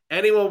passes.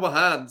 Anyone with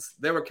hands,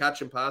 they were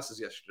catching passes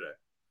yesterday.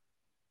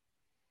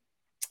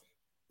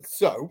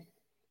 So,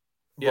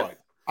 right.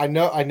 I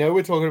know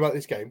we're talking about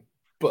this game,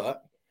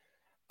 but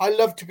I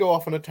love to go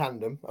off on a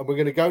tandem, and we're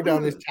going to go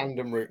down this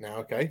tandem route now,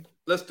 okay?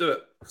 Let's do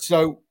it.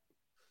 So,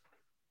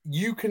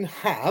 you can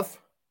have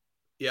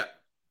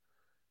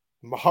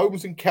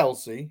Mahomes and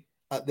Kelsey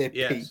at their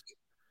peak.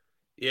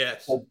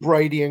 Yes. Or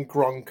Brady and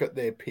Gronk at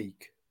their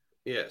peak.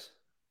 Yes.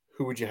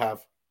 Who would you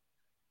have?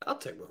 I'll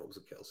take Mahomes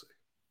and Kelsey.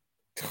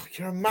 Oh,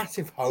 you're a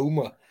massive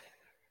homer.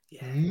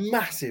 Yeah.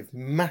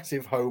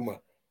 Massive homer.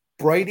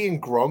 Brady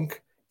and Gronk.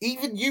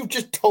 Even you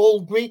just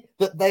told me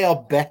that they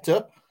are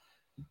better.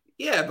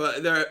 Yeah,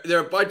 but they're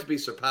about to be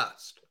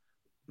surpassed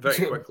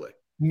very quickly.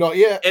 Not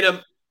yet. In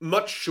a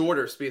much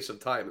shorter space of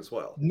time as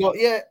well. Not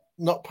yet.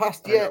 Not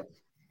past yet.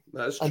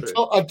 That's true.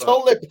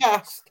 Until they're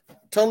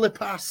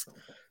past.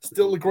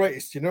 Still the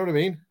greatest. You know what I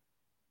mean?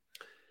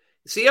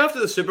 See, after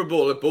the Super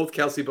Bowl, if both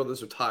Kelsey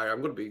brothers retire,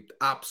 I'm going to be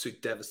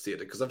absolutely devastated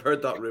because I've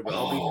heard that rumor.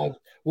 I'll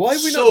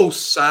be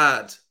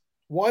sad.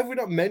 Why have we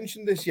not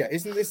mentioned this yet?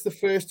 Isn't this the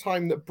first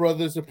time that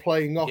brothers are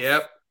playing off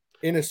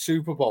in a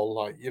Super Bowl?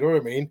 Like, you know what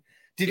I mean?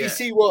 Did you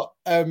see what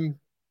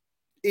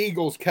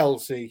Eagles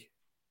Kelsey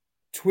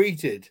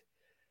tweeted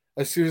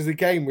as soon as the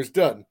game was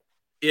done?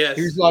 Yes.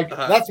 He was like,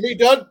 that's me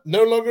done.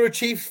 No longer a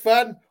Chiefs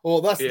fan.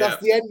 Or that's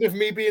the end of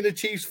me being a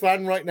Chiefs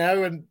fan right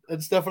now and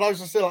stuff. And I was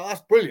just like, that's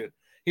brilliant.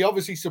 He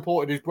obviously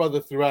supported his brother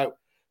throughout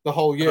the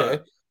whole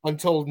year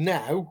until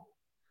now,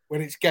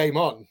 when it's game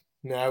on.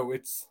 Now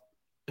it's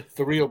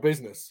the real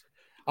business.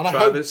 And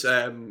Travis,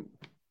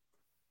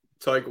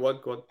 sorry, go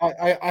on.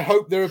 I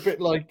hope they're a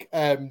bit like,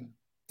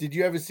 did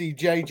you ever see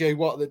JJ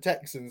Watt, the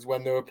Texans,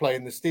 when they were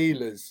playing the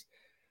Steelers?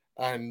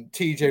 And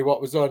TJ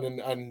Watt was on,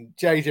 and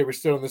JJ was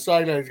still on the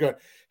sidelines going,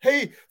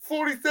 hey,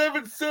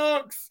 47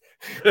 sucks.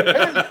 Hey,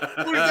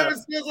 47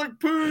 smells like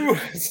poo.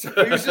 So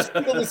he was just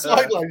on the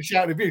sideline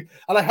shouting abuse.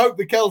 And I hope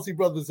the Kelsey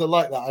brothers are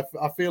like that.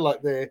 I feel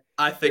like they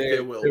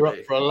will. They're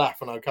up for a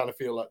laugh, and I kind of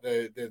feel like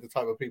they're the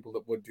type of people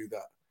that would do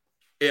that.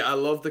 Yeah, I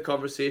love the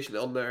conversation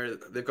on there.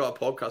 They've got a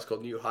podcast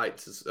called New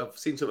Heights. I've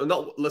seen some. I've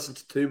not listened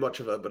to too much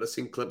of it, but I've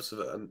seen clips of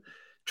it. And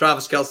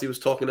Travis Kelce was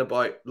talking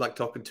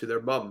to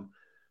their mum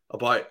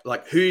about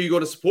like who are you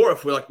going to support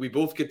if we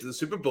both get to the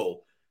Super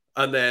Bowl.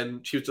 And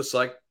then she was just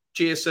like,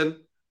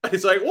 Jason. And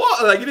he's like, what?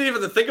 And like, you didn't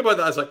even think about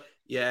that. I was like,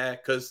 yeah,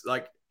 because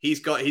like he's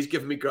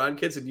given me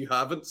grandkids and you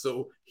haven't,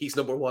 so he's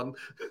number one.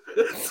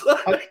 It's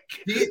like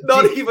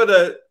not even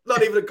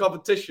a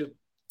competition.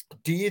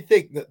 Do you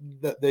think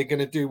that they're going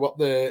to do what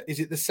the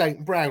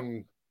St.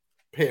 Brown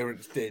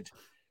parents did,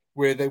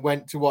 where they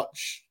went to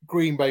watch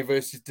Green Bay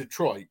versus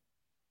Detroit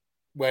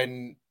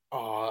when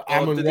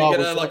Amon Ra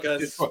was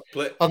a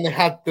split, and they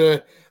had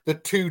the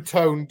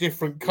two-tone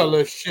different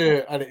color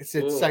shirt and it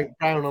said St.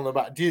 Brown on the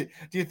back? Do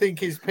you think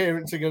his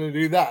parents are going to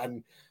do that,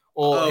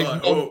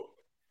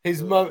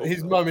 his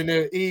mum in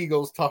an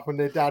Eagles top and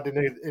their dad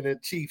in a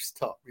Chiefs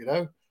top? You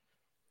know,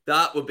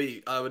 that would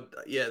be that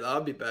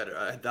would be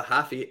better. The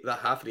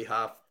halfity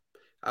half.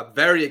 I'm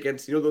very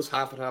against those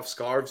half and half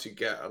scarves you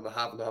get and the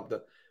half and half.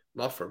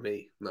 Not for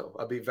me. No,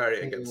 I'd be very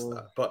against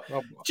that. But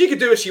she can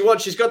do what she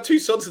wants. She's got 2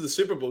 sons in the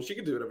Super Bowl. She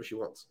can do whatever she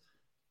wants.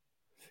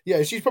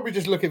 Yeah, she's probably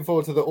just looking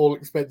forward to the all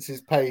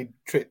expenses paid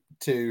trip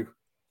to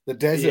the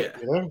desert,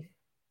 you know?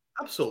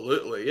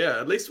 Absolutely, yeah.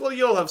 At least,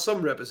 you'll have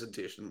some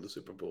representation in the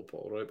Super Bowl,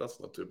 Paul, right? That's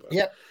not too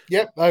bad.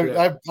 Yep.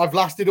 I've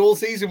lasted all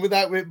season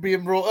without it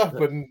being brought up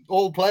and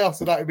all playoffs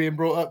without it being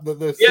brought up that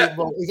the Super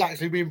Bowl is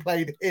actually being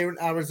played here in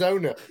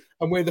Arizona.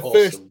 And we're the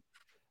first.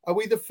 Are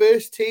we the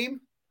first team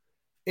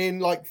in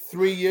like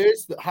 3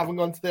 years that haven't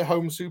gone to their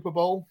home Super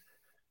Bowl?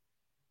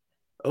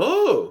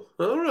 Oh,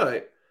 all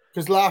right.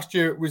 Because last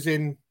year it was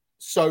in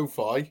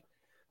SoFi.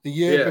 The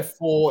year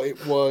before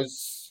it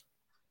was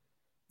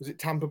it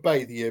Tampa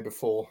Bay the year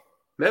before?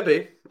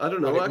 Maybe. I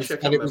don't know. Actually,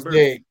 I can't remember.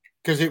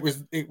 Because it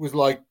was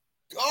like,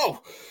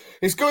 oh,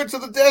 it's going to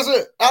the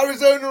desert.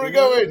 Arizona are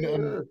going.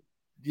 And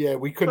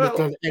we couldn't have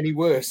done any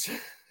worse.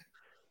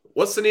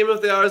 What's the name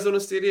of the Arizona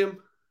Stadium?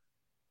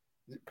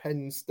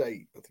 Penn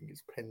State. I think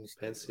it's Penn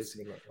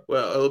State. Like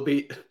well, it'll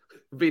be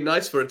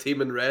nice for a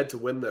team in red to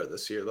win there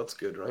this year. That's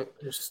good, right?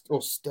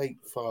 Or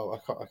State Farm. I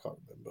can't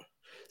remember.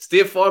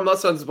 State Farm. That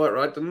sounds about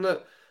right, doesn't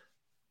it?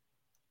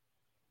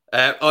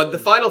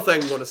 The final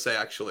thing I want to say,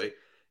 actually,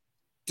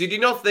 did you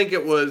not think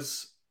it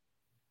was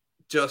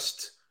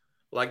just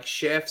like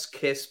chef's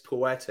kiss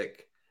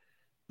poetic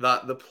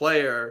that the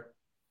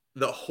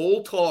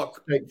whole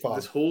talk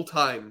this whole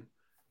time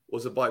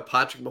was about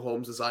Patrick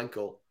Mahomes'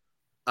 ankle?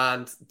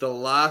 And the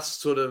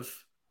last sort of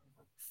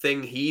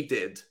thing he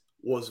did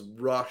was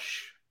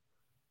rush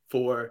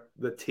for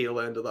the tail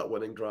end of that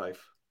winning drive.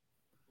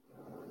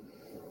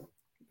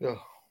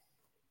 Oh,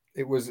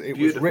 it was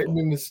written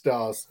in the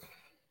stars.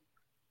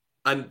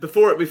 And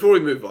before we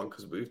move on,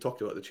 because we've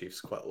talked about the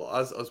Chiefs quite a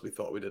lot, as we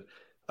thought we did,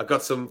 I've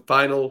got some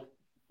final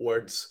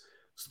words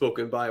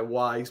spoken by a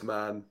wise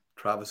man,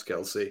 Travis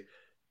Kelce,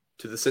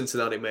 to the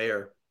Cincinnati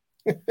mayor.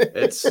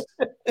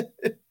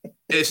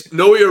 It's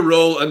know your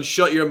role and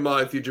shut your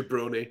mouth, you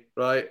jabroni,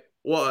 right?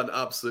 What an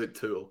absolute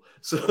tool.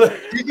 So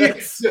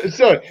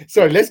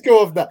sorry, let's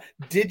go off that.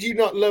 Did you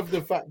not love the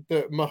fact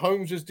that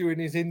Mahomes was doing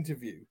his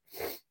interview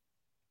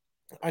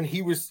and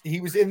he was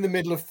in the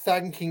middle of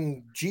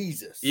thanking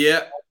Jesus?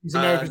 Yeah.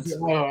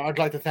 I'd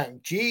like to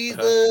thank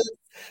Jesus.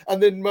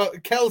 And then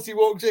Kelce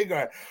walks in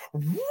going,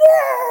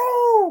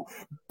 whoa,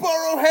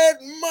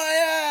 Burrowhead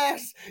my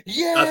ass.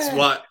 Yeah. That's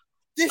what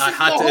I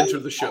had to enter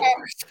the show.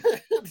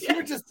 You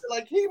were just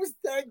like, he was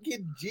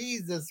thanking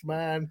Jesus,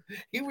 man.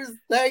 He was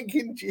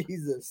thanking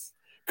Jesus.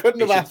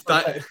 Couldn't have asked for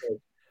that.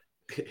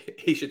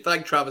 He should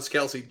thank Travis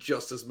Kelce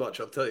just as much,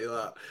 I'll tell you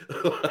that.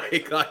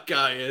 Like, that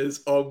guy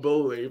is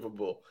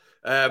unbelievable.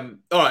 All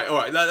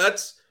right.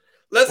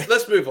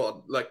 Let's move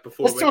on. Like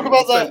before, let's talk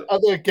about that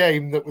other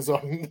game that was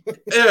on.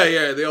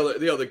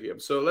 the other game.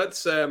 So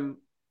let's go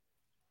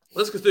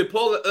through.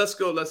 Paul, let's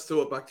throw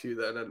it back to you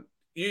then. And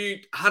you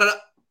had an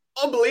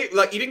unbelievable,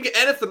 like you didn't get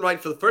anything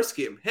right for the first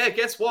game. Hey,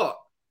 guess what?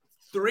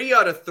 3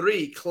 out of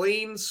 3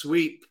 clean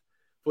sweep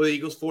for the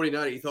Eagles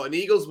 49. You thought an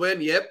Eagles win?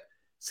 Yep.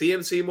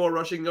 CMC more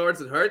rushing yards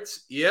than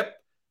Hurts? Yep.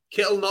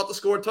 Kittle not to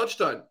score a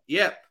touchdown?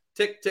 Yep.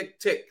 Tick, tick,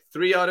 tick.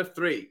 3 out of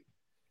 3.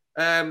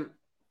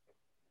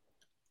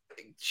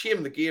 Shame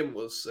of the game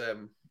was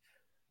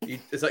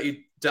is that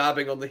you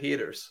dabbing on the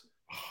haters?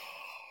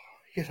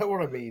 You know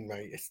what I mean,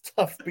 mate. It's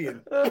tough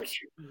being.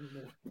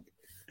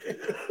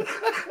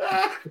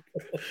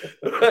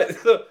 Right,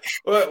 so,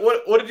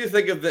 what did you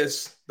think of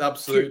this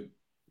absolute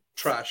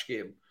trash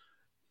game?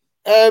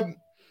 I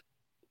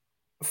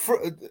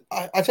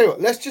tell you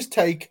what, let's just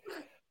take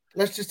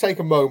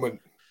a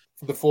moment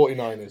for the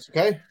 49ers,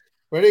 okay?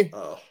 Ready?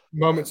 Oh,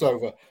 moment's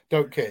over.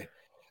 Don't care.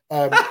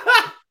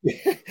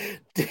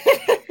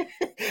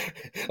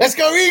 Let's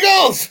go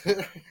Eagles!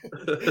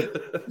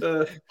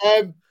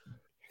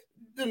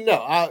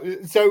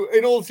 So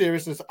in all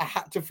seriousness, I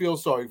had to feel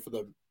sorry for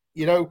them.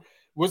 You know,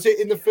 was it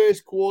in the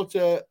first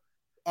quarter?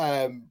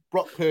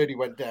 Brock Purdy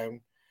went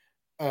down.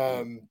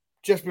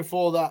 Just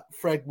before that,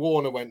 Fred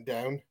Warner went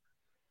down,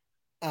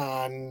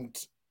 and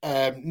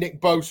Nick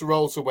Bosa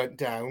also went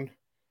down.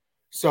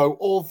 So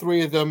all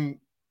 3 of them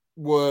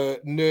were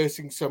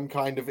nursing some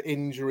kind of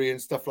injury and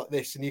stuff like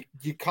this, and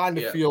you kind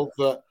of feel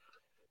that,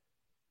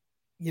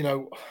 you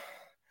know,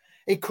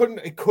 it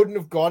couldn't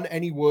have gone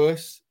any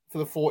worse for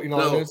the 49ers.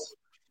 No,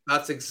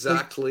 that's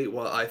exactly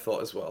what I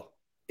thought as well.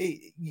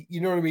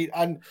 You know what I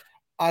mean?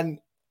 And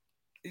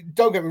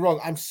don't get me wrong,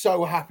 I'm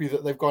so happy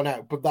that they've gone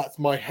out, but that's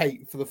my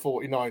hate for the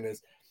 49ers.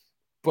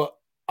 But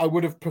I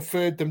would have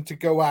preferred them to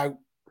go out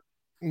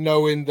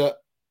knowing that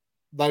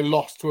they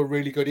lost to a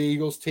really good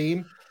Eagles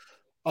team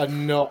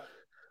and not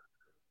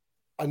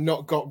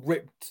got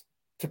ripped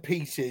to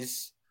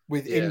pieces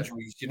with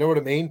injuries. You know what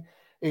I mean?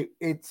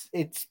 It's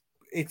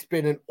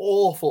been an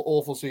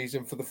awful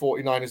season for the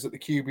 49ers at the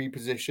QB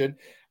position.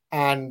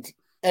 And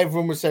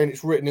everyone was saying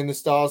it's written in the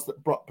stars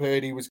that Brock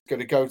Purdy was going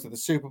to go to the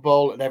Super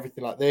Bowl and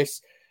everything like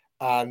this.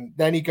 And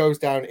then he goes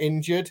down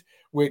injured,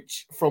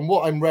 which from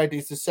what I'm read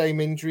is the same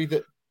injury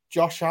that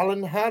Josh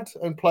Allen had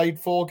and played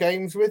 4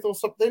 games with or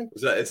something.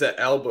 Is that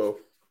elbow?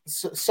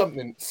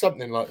 Something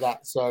like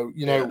that. So,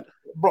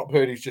 Brock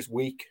Purdy's just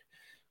weak.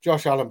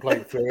 Josh Allen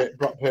played through it.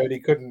 Brock Purdy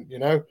couldn't,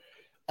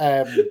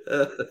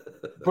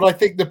 But I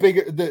think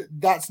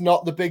that's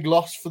not the big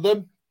loss for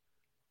them.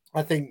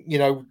 I think,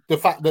 the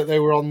fact that they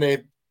were on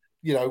their,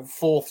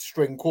 4th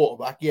string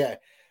quarterback, yeah.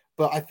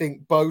 But I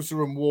think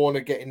Bosa and Warner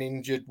getting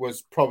injured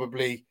was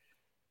probably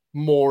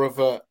more of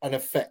an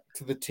effect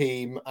to the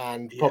team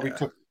and probably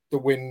took the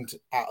wind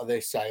out of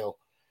their sail.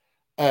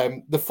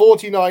 The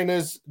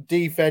 49ers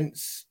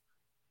defense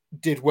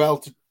did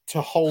well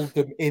to hold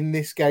them in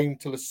this game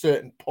till a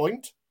certain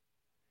point.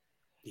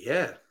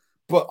 Yeah.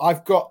 But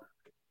I've got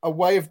a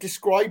way of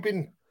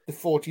describing the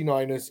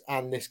 49ers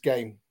and this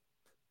game.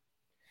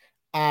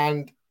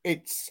 And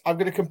I'm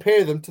going to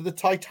compare them to the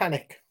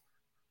Titanic.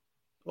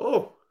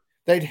 Oh.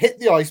 They'd hit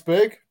the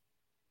iceberg.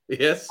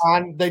 Yes.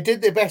 And they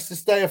did their best to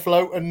stay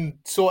afloat and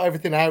sort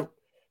everything out.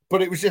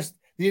 But it was just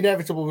the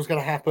inevitable was going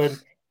to happen.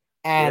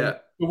 And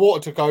the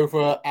water took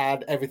over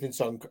and everything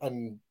sunk.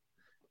 And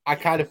I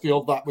kind of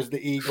feel that was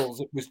the Eagles.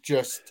 It was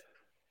just,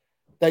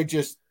 the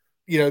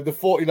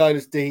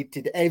 49ers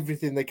did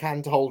everything they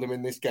can to hold them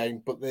in this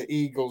game. But the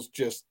Eagles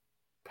just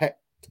pecked,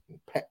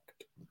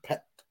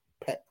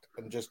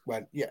 and just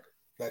went,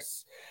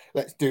 let's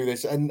do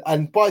this.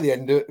 And by the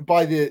end, the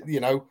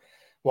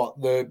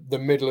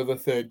middle of the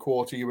third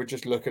quarter, you were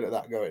just looking at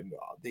that going,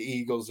 oh, the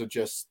Eagles are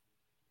just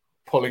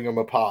pulling them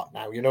apart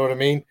now. You know what I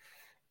mean?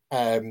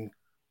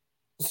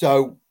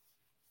 So,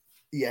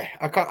 yeah,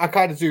 I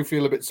kind of do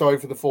feel a bit sorry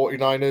for the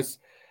 49ers.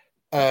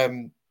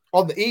 On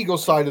the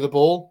Eagles side of the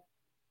ball,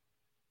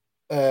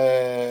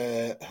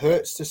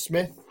 Hurts to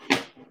Smith,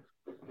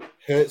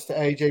 Hurts to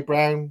AJ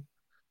Brown.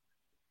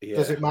 Yeah.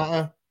 Does it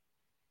matter?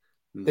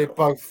 No. They're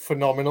both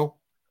phenomenal.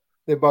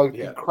 They're both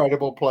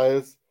incredible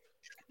players.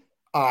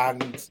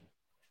 And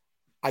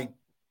I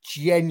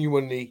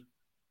genuinely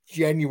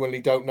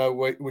don't know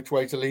which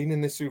way to lean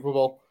in this Super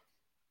Bowl.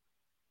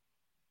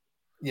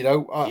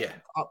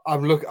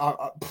 I'm looking.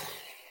 I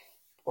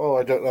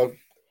don't know.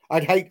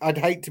 I'd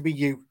hate to be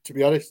you, to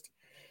be honest.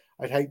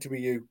 I'd hate to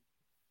be you.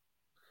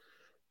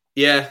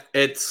 Yeah,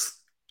 it's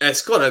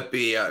gonna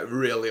be a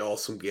really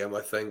awesome game,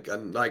 I think.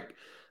 And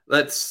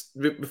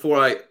before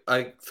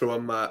I throw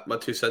in my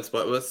 2 cents,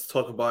 but let's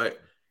talk about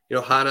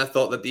Hannah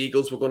thought that the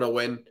Eagles were going to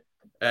win.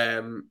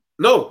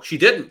 No, she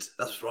didn't.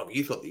 That's wrong.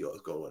 You thought the Eagles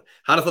were going to win.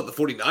 Hannah thought the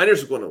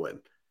 49ers were going to win.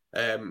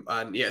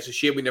 And it's a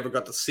shame we never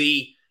got to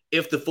see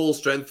if the full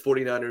strength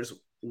 49ers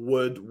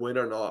would win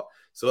or not.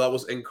 So that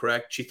was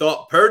incorrect. She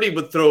thought Purdy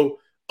would throw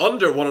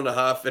under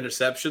 1.5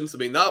 interceptions. I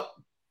mean,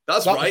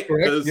 that's right.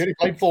 Correct. He only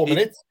played 4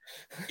 minutes.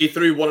 He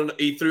threw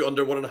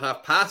under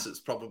 1.5 passes,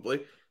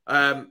 probably.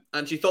 And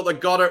she thought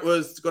that Goddard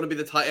was going to be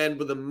the tight end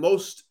with the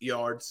most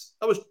yards.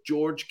 That was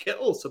George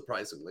Kittle,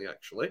 surprisingly,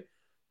 actually.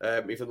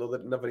 Even though they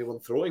didn't have anyone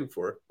throwing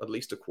for at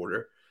least a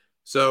quarter.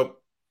 So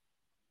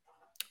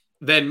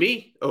then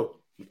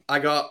I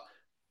got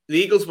the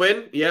Eagles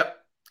win. Yep,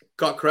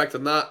 got correct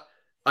on that.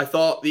 I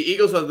thought the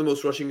Eagles had the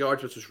most rushing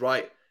yards, which was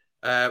right.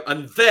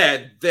 And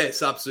then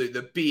this,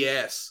 absolutely, the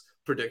BS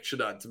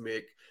prediction I had to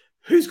make.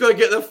 Who's going to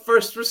get the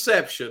first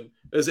reception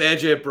is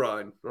AJ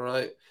Brown, all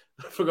right?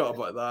 I forgot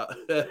about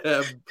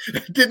that.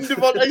 Didn't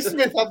Devontae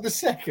Smith have the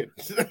second?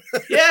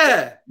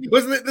 Yeah.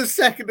 Wasn't it the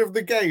second of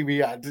the game he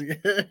had? You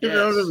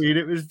know what I mean?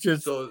 It was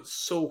just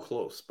so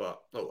close, but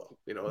oh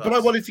well. But I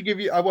wanted to give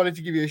you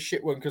a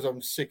shit one because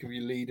I'm sick of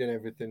you leading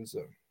everything.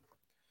 So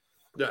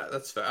yeah,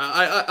 that's fair.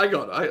 I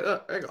got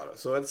it. I got it.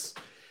 So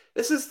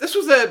this is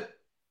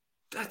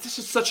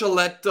such a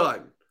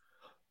letdown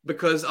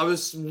because I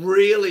was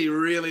really,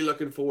 really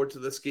looking forward to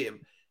this game.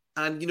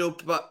 And,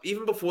 but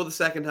even before the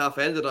second half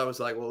ended, I was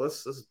like, well,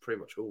 this is pretty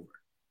much over.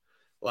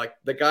 Like,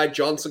 the guy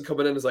Johnson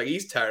coming in is like,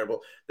 he's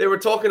terrible. They were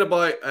talking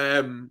about,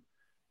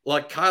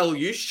 Kyle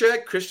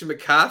Juszczyk, Christian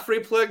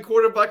McCaffrey playing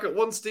quarterback at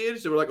one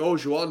stage. They were like, oh,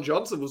 Juwan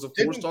Johnson was a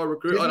 4-star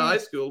recruit out of high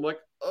school. I'm like,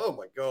 oh,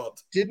 my God.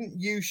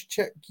 Didn't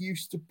Juszczyk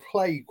used to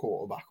play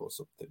quarterback or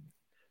something?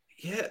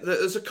 Yeah,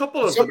 there's a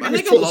couple of them. I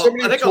think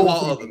a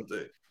lot of them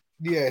do.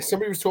 Yeah,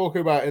 somebody was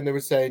talking about it and they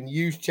were saying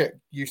Juszczyk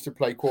used to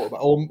play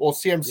quarterback, or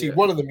CMC,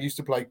 one of them used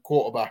to play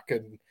quarterback,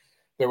 and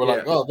they were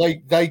like, oh,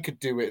 they could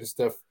do it and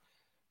stuff.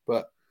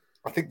 But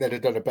I think they'd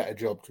have done a better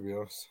job, to be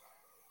honest.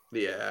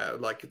 Yeah,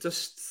 like it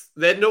just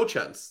they had no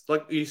chance.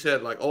 Like you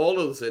said, like all of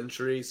those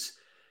injuries.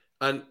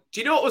 And do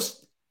you know what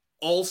was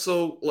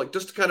also like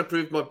just to kind of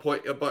prove my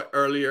point about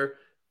earlier?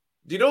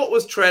 Do you know what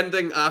was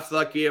trending after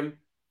that game?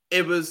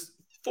 It was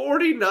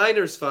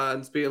 49ers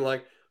fans being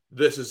like,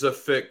 this is a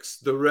fix.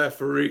 The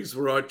referees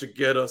were out to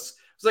get us.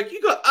 It's like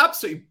you got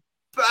absolutely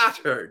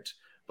battered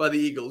by the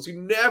Eagles.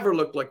 You never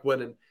looked like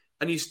winning.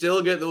 And you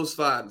still get those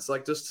fans,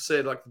 like just to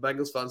say, like the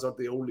Bengals fans aren't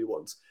the only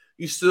ones.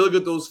 You still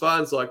get those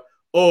fans like,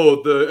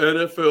 oh, the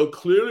NFL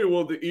clearly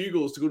want the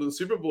Eagles to go to the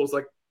Super Bowl. It's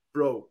like,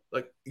 bro,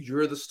 like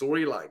you're the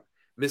storyline.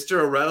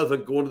 Mr.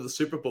 Irrelevant going to the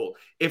Super Bowl.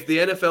 If the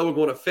NFL were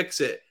going to fix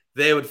it,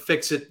 they would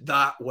fix it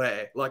that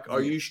way. Like,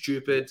 are you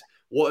stupid?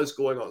 What is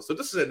going on? So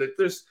this is it.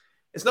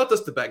 It's not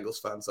just the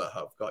Bengals fans that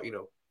have got,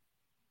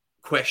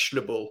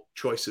 questionable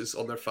choices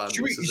on their fan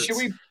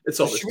bases. It's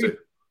all this too.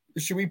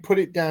 Should we put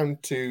it down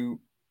to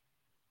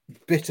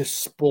bitter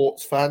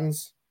sports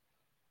fans?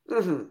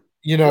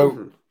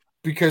 Mm-hmm.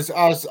 Because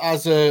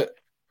as a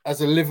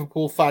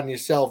Liverpool fan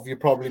yourself, you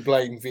probably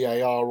blame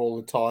VAR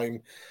all the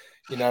time.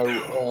 I'm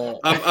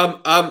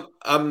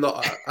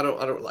not. I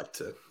don't like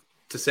to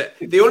say.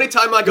 The only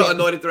time I got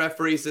annoyed at the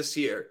referees this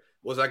year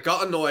was I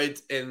got annoyed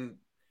in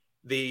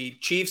the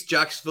Chiefs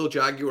Jacksonville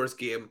Jaguars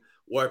game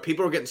where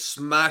people were getting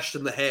smashed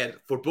in the head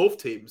for both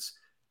teams,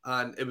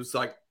 and it was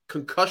like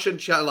concussion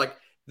chat. Like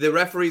the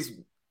referees'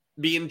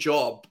 main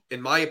job,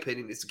 in my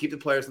opinion, is to keep the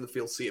players in the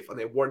field safe, and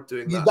they weren't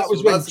doing that. That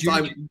was that's the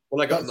time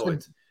when I got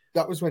annoyed.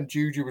 That was when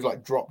Juju was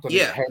like dropped on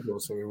his head or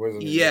something,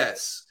 wasn't it?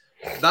 Yes.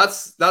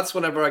 That's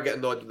whenever I get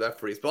annoyed with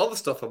referees. But all the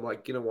stuff, I'm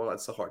like, you know what?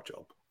 It's a hard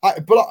job.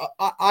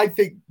 I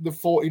think the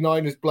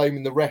 49ers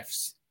blaming the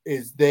refs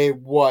is their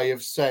way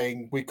of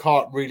saying we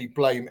can't really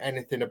blame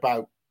anything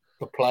about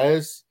the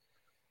players.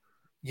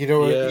 You know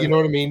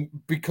what I mean?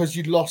 Because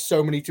you'd lost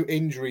so many to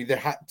injury, they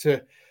had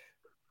to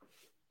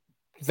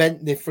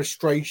vent their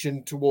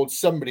frustration towards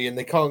somebody, and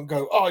they can't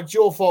go, oh, it's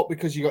your fault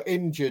because you got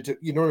injured.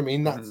 You know what I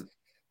mean?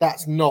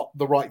 That's not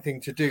the right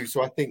thing to do.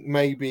 So I think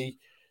maybe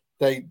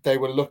they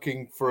were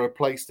looking for a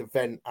place to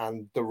vent,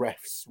 and the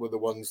refs were the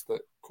ones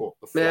that caught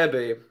the flag.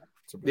 Maybe.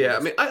 Yeah, I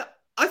mean,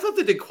 I thought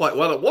they did quite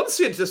well. At one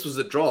stage, this was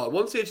a draw. At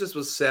one stage, this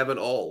was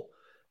 7-7.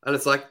 And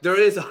it's like, there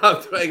is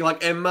a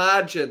like,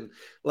 imagine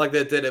like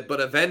they did it. But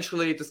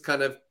eventually, it just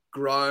kind of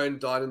ground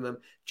down in them.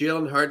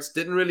 Jalen Hurts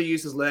didn't really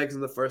use his legs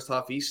in the first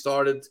half. He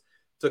started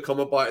to come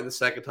about in the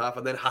second half.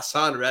 And then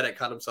Hassan Reddick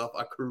had himself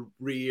a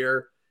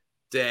career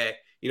day.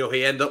 He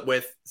ended up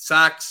with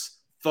sacks,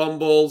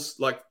 fumbles,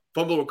 like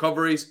fumble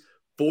recoveries,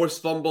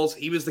 forced fumbles.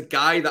 He was the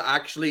guy that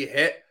actually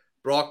hit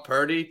Brock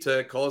Purdy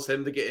to cause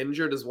him to get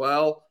injured as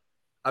well.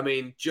 I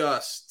mean,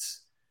 just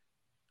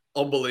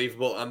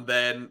unbelievable. And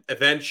then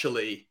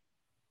eventually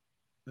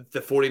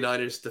the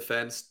 49ers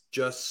defense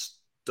just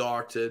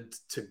started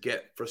to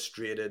get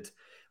frustrated.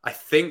 I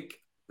think,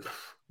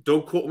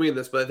 don't quote me on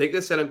this, but I think they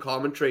said in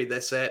commentary,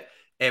 they set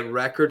a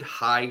record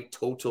high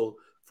total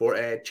for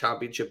a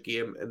championship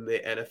game in the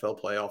NFL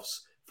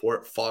playoffs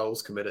for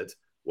fouls committed,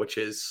 which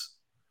is,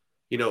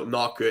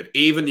 not good.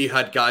 Even you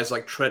had guys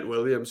like Trent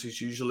Williams, who's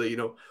usually,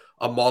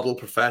 a model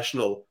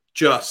professional,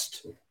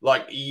 just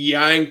like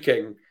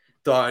yanking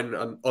down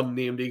an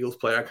unnamed Eagles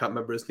player. I can't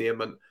remember his name,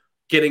 and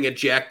getting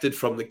ejected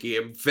from the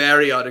game.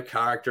 Very out of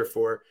character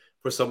for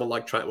someone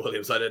like Trent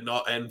Williams. I did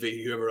not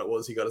envy whoever it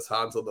was he got his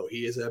hands on, though.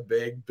 He is a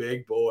big,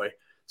 big boy.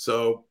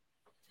 So,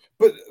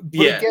 but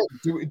yeah.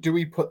 Again, do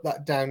we put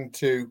that down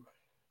to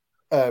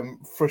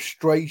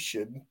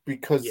frustration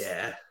because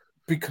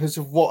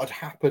of what had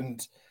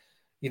happened?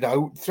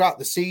 Throughout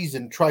the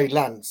season, Trey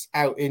Lance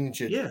out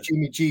injured.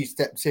 Jimmy G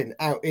steps in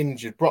out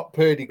injured. Brock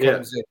Purdy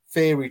comes in,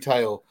 fairy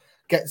tale,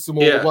 gets them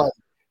all away.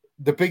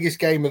 The biggest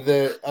game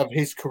of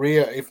his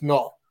career, if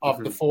not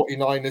of the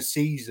 49ers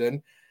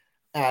season,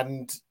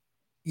 and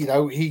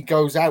he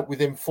goes out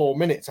within 4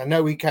 minutes. I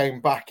know he came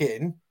back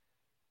in.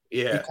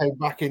 Yeah, he came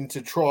back in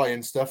to try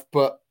and stuff,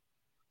 but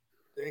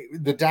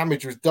the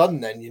damage was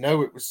done. Then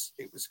it was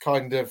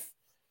kind of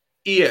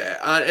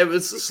and it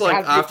was just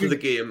like after the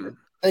game.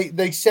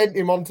 They sent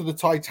him onto the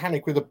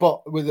Titanic with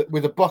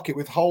a bucket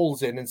with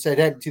holes in and said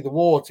empty the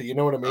water. You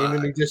know what I mean?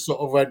 And he just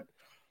sort of went,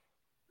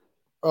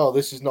 "Oh,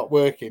 this is not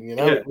working."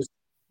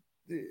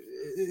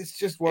 It's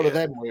just one of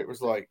them where it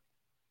was like.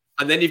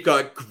 And then you've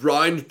got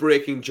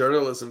groundbreaking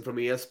journalism from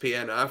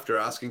ESPN after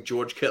asking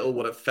George Kittle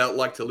what it felt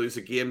like to lose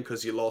a game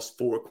because you lost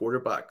 4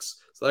 quarterbacks.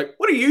 It's like,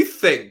 what do you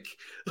think?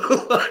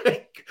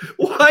 Like,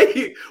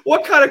 why?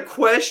 What kind of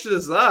question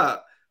is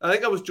that? I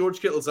think that was George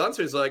Kittle's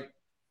answer. He's like,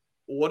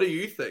 what do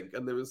you think?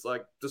 And there was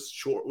like, just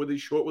short with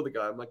the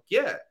guy. I'm like,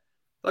 yeah.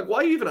 Like, why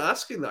are you even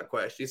asking that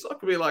question? He's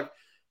not gonna be like,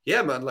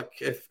 yeah, man. Like,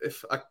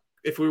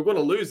 if we were going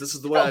to lose, this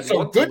is the way I'd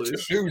want to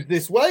lose. To lose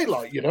this way,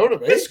 like, you know what I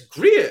mean? It's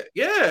great,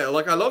 yeah.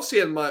 Like, I love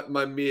seeing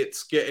my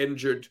mates get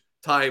injured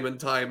time and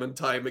time and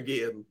time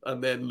again,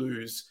 and then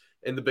lose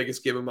in the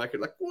biggest game of my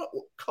career. Like, what?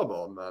 Come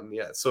on, man.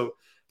 Yeah. So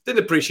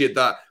didn't appreciate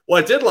that.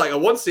 What I did like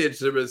at one stage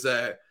there was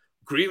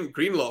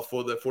Greenlaw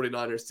for the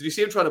 49ers. Did you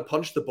see him trying to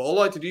punch the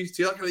ball out? Did you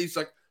see that? He's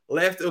like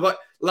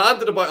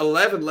landed about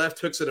 11 left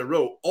hooks in a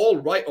row, all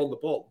right on the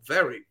ball.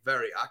 Very,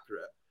 very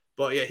accurate.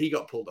 But yeah, he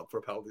got pulled up for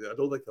a penalty. I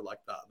don't think they like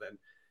that. And then,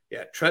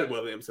 yeah, Trent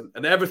Williams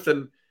and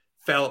everything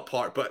fell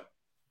apart. But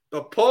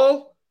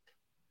Paul,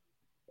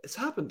 it's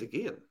happened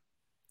again.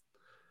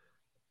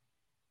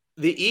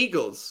 The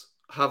Eagles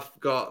have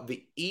got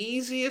the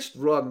easiest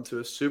run to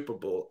a Super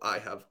Bowl I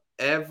have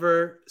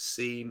ever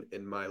seen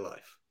in my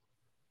life.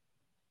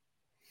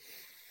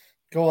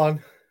 Go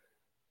on.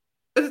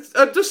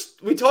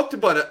 We talked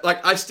about it.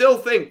 Like, I still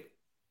think,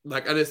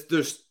 like, and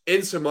there's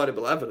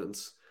insurmountable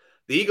evidence.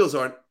 The Eagles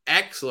are an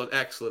excellent,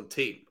 excellent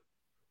team.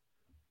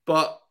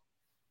 But,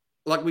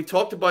 like, we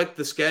talked about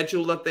the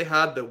schedule that they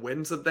had, the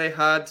wins that they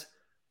had.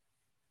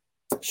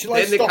 Shall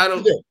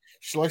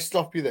I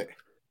stop you there?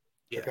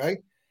 Yeah. Okay.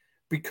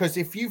 Because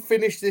if you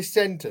finish this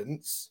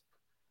sentence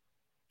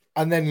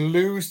and then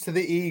lose to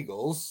the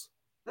Eagles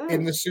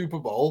in the Super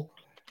Bowl,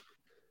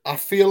 I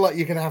feel like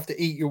you're going to have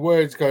to eat your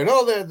words going,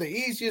 oh, they're the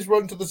easiest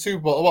run to the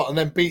Super Bowl, what? And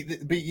then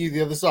beat you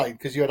the other side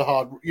because you had a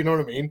hard, you know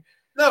what I mean?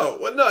 No,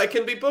 it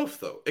can be both,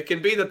 though. It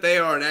can be that they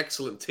are an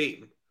excellent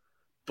team,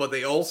 but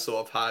they also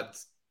have had,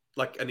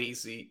 like, an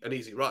easy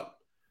run.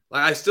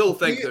 Like, I still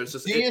think Do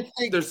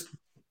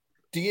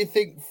you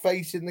think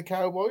facing the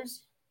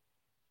Cowboys?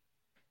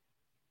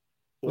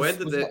 When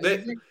did they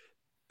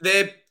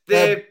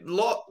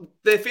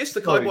faced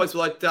the Cowboys with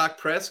like Dak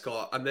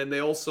Prescott, and then they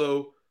lost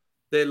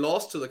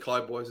to the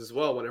Cowboys as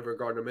well whenever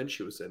Gardner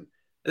Minshew was in, and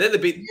then they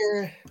beat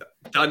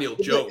Daniel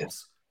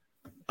Jones,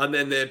 and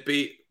then they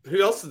beat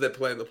who else did they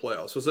play in the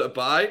playoffs? Was it a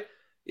bye?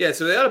 Yeah,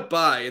 so they had a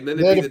bye, and then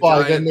they beat the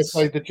Giants. Then they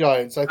played the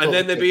Giants, and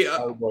then they beat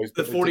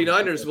the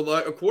 49ers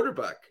without a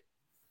quarterback.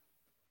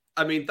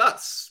 I mean,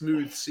 that's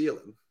smooth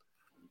sailing.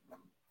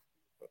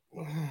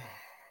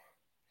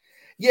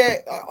 Yeah,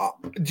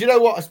 do you know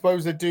what? I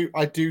suppose I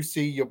do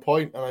see your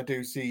point, and I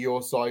do see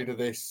your side of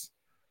this.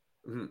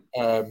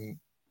 Mm-hmm.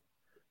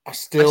 I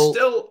still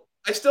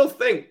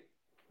think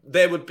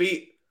they would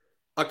beat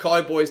a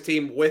Cowboys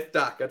team with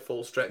Dak at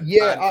full strength.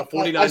 Yeah, and a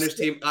 49ers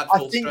team at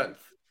full strength.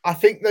 I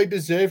think they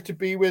deserve to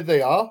be where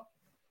they are.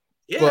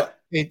 Yeah, but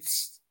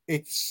it's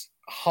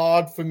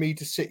hard for me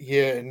to sit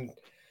here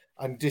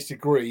and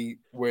disagree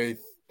with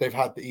they've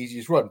had the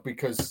easiest run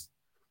because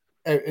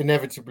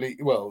inevitably,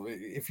 well,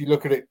 if you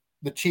look at it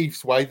the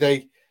Chiefs way,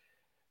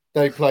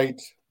 they played.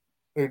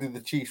 Who did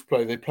the Chiefs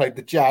play? They played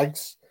the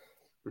Jags,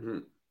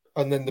 and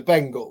then the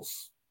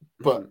Bengals.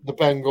 But the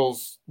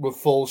Bengals were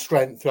full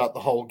strength throughout the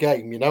whole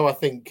game. You know, I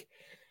think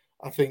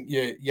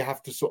you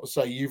have to sort of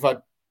say you've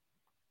had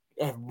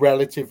a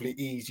relatively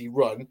easy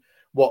run.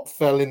 What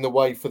fell in the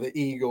way for the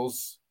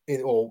Eagles,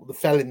 or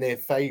fell in their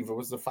favor,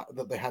 was the fact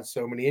that they had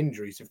so many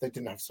injuries. If they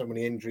didn't have so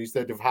many injuries,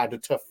 they'd have had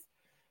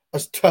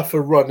as tough a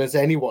run as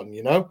anyone.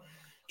 You know,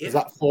 because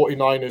that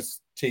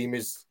 49ers team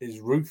is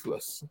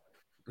ruthless.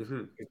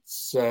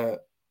 It's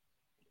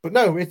but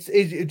no, it's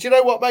do you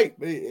know what, mate?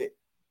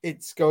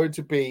 It's going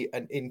to be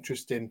an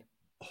interesting.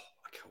 I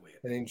can't wait.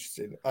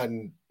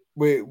 And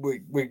we're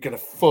going to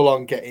full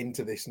on get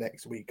into this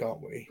next week,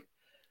 aren't we?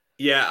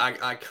 Yeah,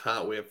 I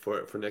can't wait for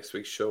it for next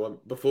week's show. And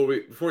before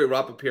we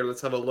wrap up here,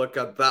 let's have a look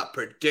at that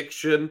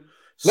prediction.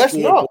 Let's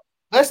not.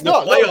 Call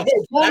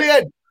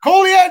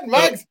the end,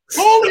 Max.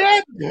 Call the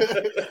end.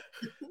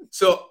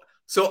 So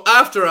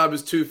after I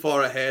was too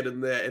far ahead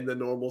in the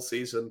normal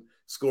season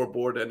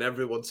scoreboard and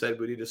everyone said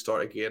we need to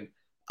start again,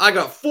 I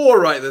got 4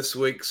 right this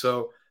week,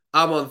 so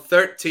I'm on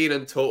 13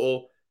 in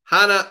total.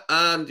 Hannah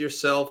and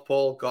yourself,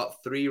 Paul,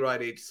 got 3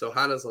 right each, so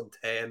Hannah's on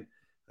 10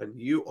 and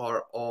you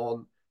are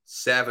on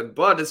 7.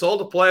 But it's all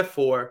to play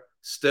for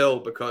still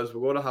because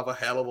we're going to have a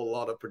hell of a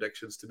lot of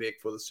predictions to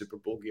make for the Super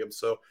Bowl game.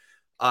 So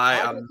I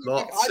am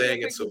not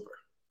saying it's over.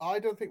 I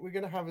don't think we're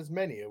going to have as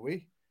many, are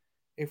we?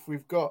 If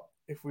we've got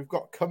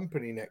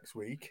company next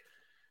week,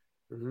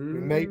 we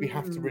maybe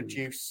have to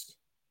reduce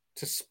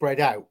to spread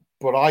out.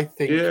 But I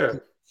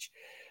think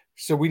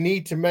so. We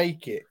need to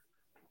make it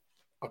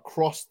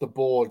across the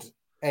board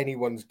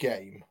anyone's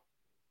game.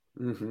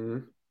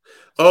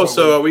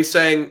 So are we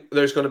saying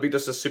there's going to be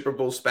just a Super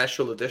Bowl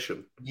special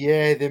edition?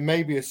 Yeah, there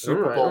may be a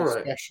Super Bowl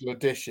special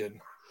edition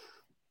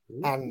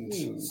and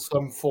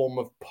some form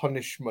of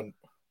punishment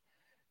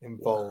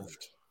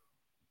involved.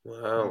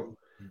 Wow.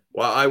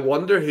 Well, I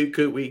wonder who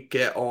could we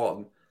get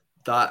on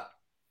that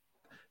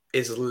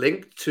is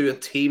linked to a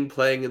team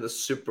playing in the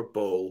Super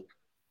Bowl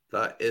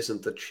that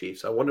isn't the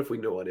Chiefs. I wonder if we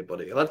know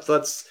anybody.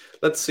 Let's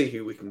see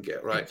who we can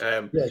get. Right.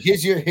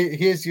 Here's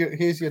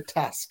your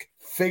task.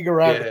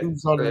 Figure out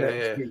who's on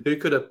next week. Who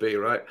could it be?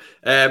 Right.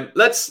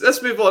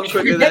 Let's move on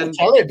quickly. We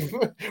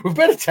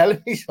better tell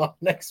him he's on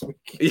next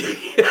week.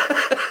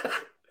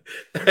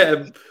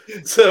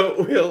 So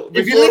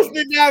if you're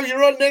listening now,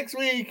 you're on next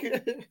week.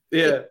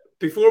 Yeah.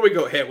 Before we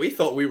go, we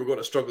thought we were going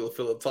to struggle to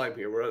fill the time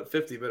here. We're at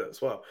 50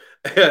 minutes. Wow.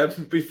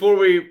 Before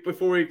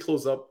we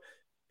close up,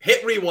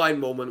 hit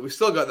rewind moment. We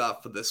still got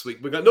that for this week.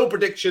 We got no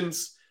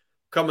predictions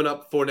coming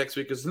up for next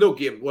week. There's no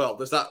game.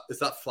 Well, is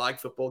that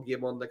flag football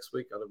game on next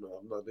week? I don't know.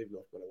 I'm not even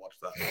going to watch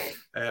that.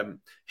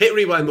 Hit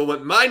rewind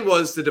moment. Mine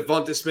was the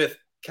Devonta Smith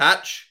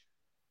catch.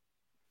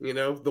 You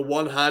know, the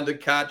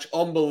one-handed catch,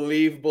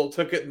 unbelievable.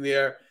 Took it in the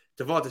air.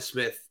 Devonta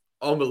Smith,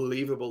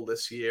 unbelievable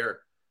this year.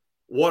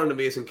 What an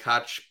amazing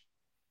catch,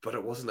 but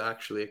it wasn't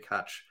actually a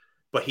catch.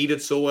 But he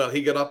did so well.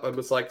 He got up and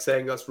was like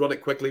saying, "Let's run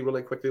it quickly, run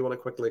it quickly, run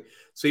it quickly."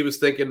 So he was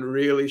thinking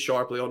really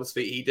sharply on his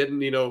feet. He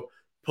didn't,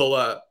 pull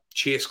a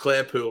Chase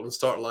Claypool and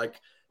start like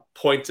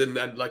pointing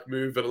and like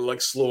moving and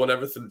like slowing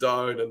everything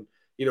down and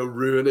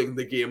ruining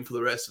the game for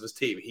the rest of his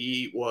team.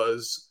 He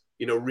was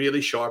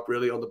really sharp,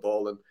 really on the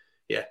ball, and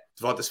yeah,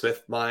 Devonta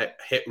Smith, my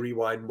hit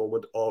rewind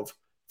moment of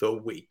the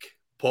week.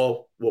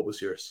 Paul, what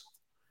was yours?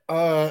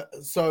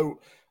 So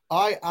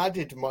I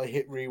added my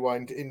hit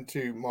rewind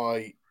into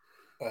my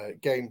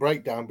game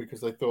breakdown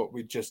because I thought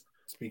we'd just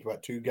speak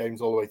about 2 games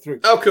all the way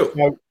through. Oh, cool.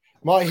 So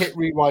my hit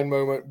rewind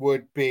moment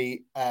would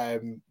be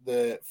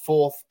the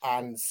 4th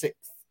and 6th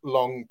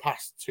long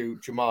pass to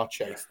Ja'Marr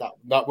Chase.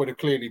 That would have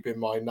clearly been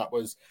mine. That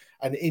was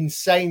an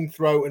insane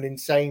throw, an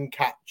insane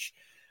catch,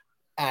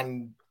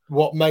 and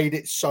what made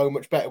it so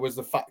much better was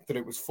the fact that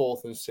it was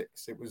 4th and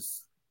 6. It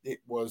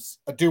was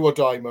a do or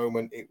die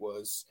moment. It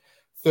was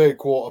third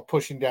quarter,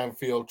 pushing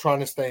downfield,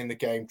 trying to stay in the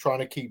game, trying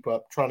to keep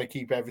up, trying to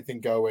keep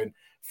everything going.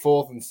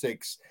 4th and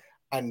 6,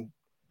 and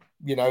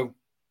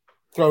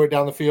throw it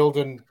down the field,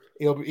 and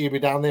he'll be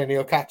down there and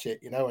he'll catch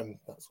it, and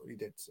that's what he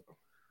did. So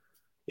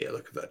yeah,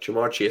 look at that.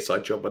 Ja'Marr Chase, I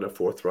jump on a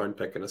 4th round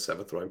pick and a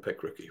 7th round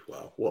pick rookie.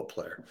 Wow, what a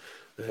player.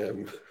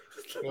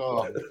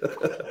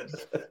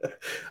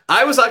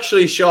 I was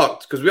actually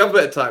shocked because we have a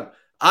bit of time.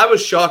 I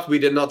was shocked we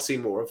did not see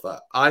more of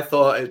that. I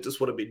thought it just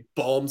would have been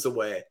bombs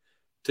away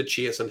to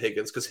Chase and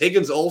Higgins because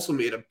Higgins also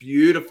made a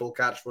beautiful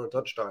catch for a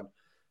touchdown.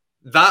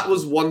 That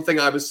was one thing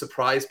I was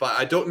surprised by.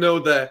 I don't know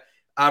the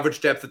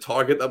average depth of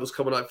target that was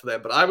coming out for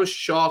them, but I was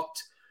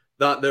shocked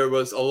that there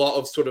was a lot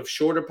of sort of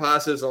shorter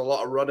passes and a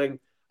lot of running.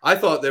 I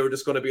thought they were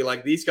just going to be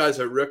like, these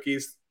guys are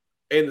rookies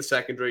in the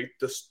secondary,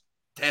 just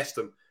test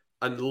them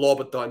and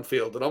lob it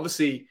downfield. And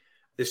obviously,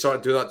 they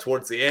started doing that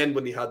towards the end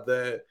when he had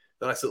the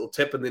nice little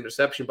tip and the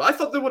interception. But I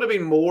thought there would have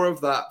been more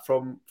of that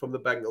from the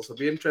Bengals. I'd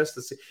be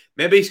interested to see.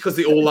 Maybe it's because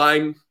the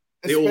O-line,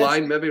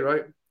 maybe,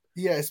 right?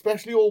 Yeah,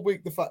 especially all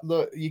week, the fact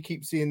that you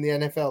keep seeing the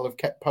NFL have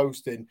kept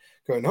posting,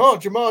 going,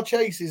 Ja'Marr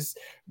Chase's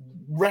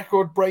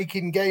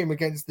record-breaking game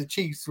against the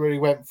Chiefs where he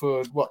went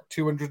for,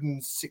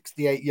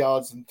 268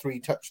 yards and 3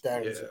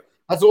 touchdowns. Yeah.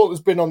 That's all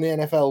that's been on the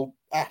NFL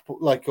app,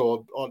 like,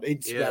 or on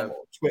Instagram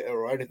or Twitter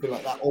or anything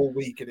like that all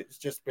week, and it's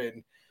just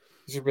been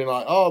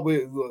like,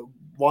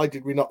 why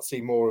did we not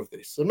see more of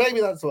this? So maybe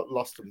that's what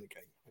lost them the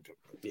game. I don't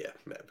know. Yeah,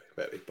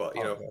 maybe. But,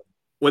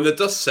 when the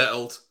dust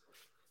settled,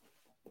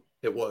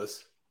 it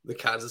was the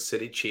Kansas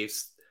City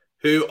Chiefs,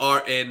 who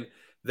are in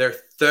their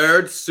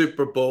 3rd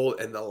Super Bowl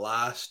in the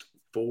last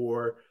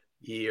 4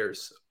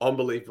 years.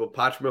 Unbelievable.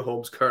 Patrick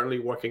Mahomes currently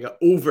working at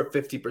over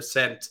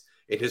 50%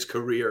 in his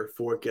career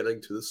for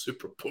getting to the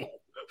Super Bowl.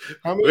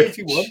 How many has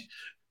he won?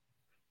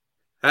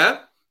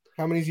 Huh?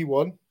 How many has he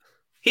won?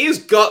 He's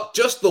got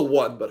just the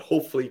one, but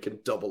hopefully he can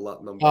double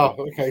that number. Oh,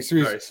 okay. So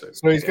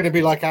he's going to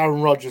be like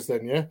Aaron Rodgers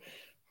then, yeah?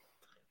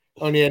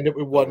 Only end up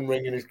with 1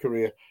 ring in his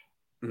career.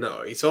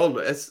 No, he's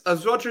almost.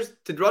 Has Rodgers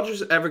got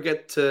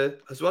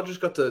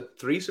to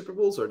 3 Super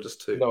Bowls or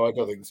just 2? No, I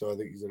don't think so. I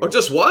think he's or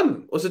just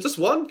 1. Was it just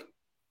 1?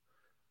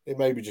 It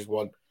may be just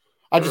 1.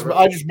 I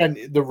just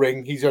meant the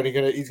ring. He's gonna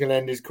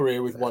end his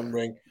career with 1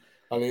 ring,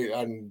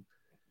 and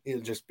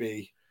he'll just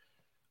be.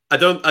 I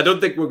don't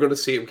think we're going to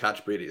see him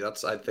catch Brady.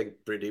 I think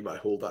Brady might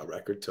hold that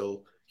record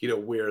till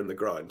we're in the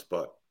ground,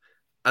 but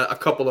a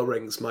couple of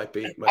rings might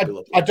be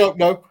lovely. I don't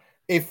know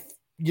if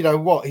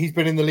he's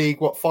been in the league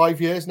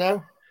 5 years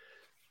now.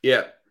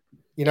 Yeah.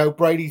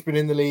 Brady's been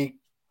in the league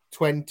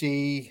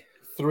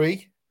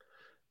 23.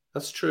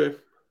 That's true.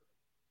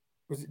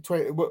 Was it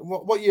 20?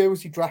 What year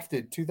was he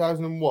drafted?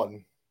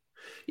 2001.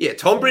 Yeah,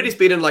 Tom Brady's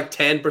been in like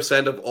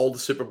 10% of all the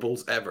Super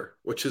Bowls ever,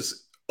 which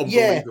is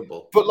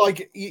unbelievable. Yeah, but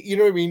you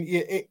know what I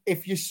mean?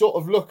 If you sort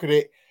of look at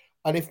it,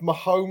 and if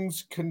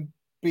Mahomes can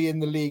be in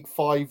the league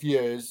 5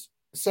 years,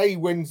 say he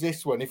wins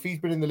this one, if he's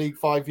been in the league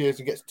 5 years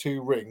and gets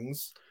 2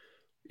 rings,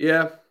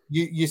 yeah,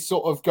 you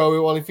sort of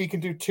go, well, if he can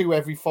do 2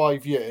 every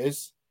 5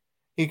 years,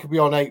 he could be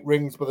on 8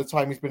 rings by the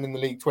time he's been in the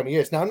league 20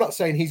 years. Now, I'm not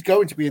saying he's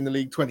going to be in the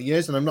league 20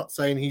 years, and I'm not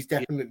saying he's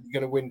definitely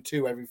going to win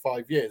 2 every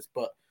 5 years,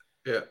 but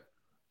yeah,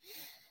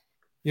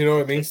 you know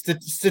what I mean?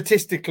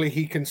 Statistically,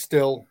 he can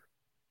still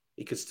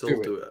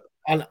do it.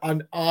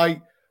 And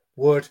I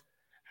would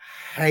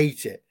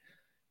hate it.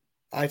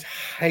 I'd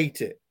hate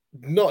it.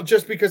 Not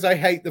just because I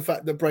hate the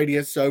fact that Brady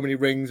has so many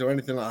rings or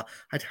anything like that.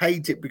 I'd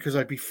hate it because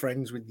I'd be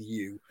friends with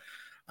you.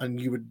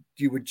 And you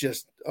would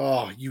just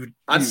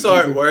I'd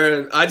start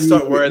wearing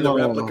the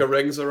replica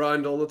rings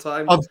around all the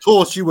time. Of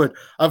course you would.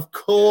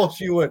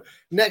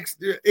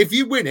 Next, if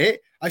you win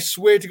it, I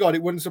swear to God,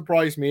 it wouldn't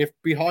surprise me if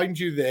behind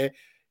you there,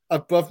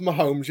 above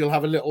Mahomes, you'll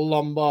have a little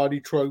Lombardi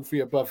trophy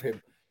above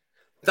him.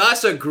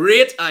 That's a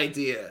great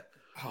idea.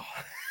 Oh.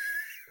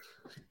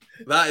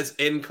 That is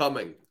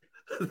incoming.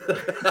 I'm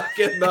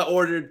getting that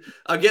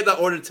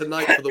ordered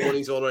tonight for the one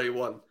he's already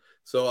won.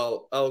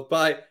 So I'll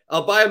buy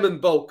them in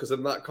bulk because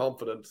I'm that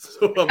confident.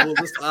 So we'll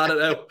just add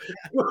it out.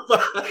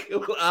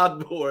 We'll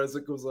add more as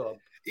it goes on.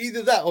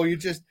 Either that, or you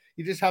just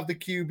have the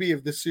QB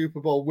of the Super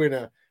Bowl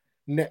winner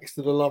next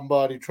to the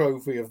Lombardi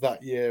Trophy of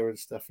that year and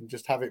stuff, and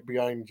just have it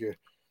behind you.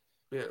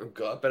 Yeah, oh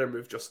God, I better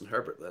move Justin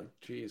Herbert then.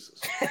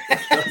 Jesus,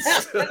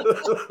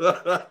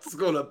 that's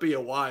going to be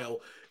a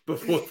while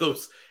before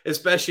those,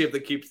 especially if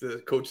they keep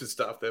the coaching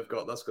staff they've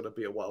got. That's going to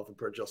be a while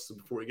for Justin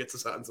before he gets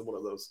his hands on one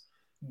of those.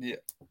 Yeah,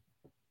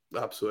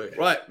 absolutely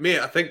right, mate.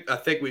 I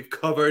think we've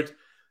covered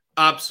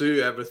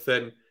absolutely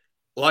everything.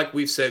 Like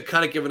we've said,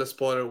 kind of giving a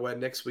spoiler when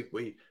next week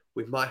we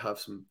might have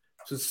some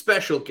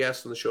special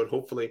guests on the show, and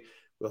hopefully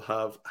we'll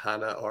have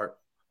Hannah, our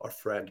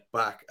friend,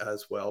 back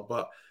as well.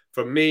 But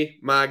from me,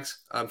 Mags,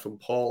 and from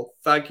Paul,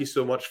 thank you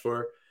so much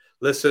for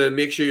listening.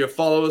 Make sure you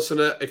follow us on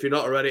it if you're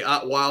not already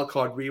at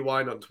Wildcard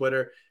Rewind on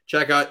Twitter.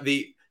 Check out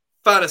the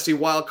Fantasy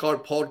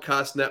Wildcard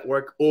Podcast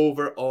Network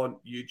over on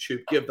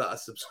YouTube. Give that a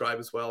subscribe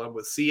as well. And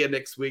we'll see you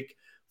next week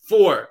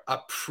for a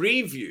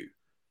preview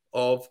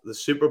of the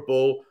Super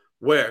Bowl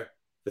where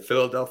the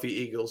Philadelphia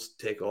Eagles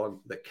take on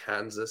the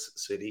Kansas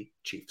City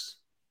Chiefs.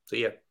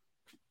 See ya.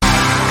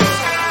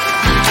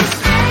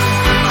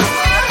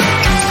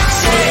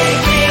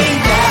 Take me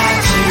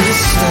back to the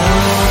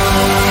sun.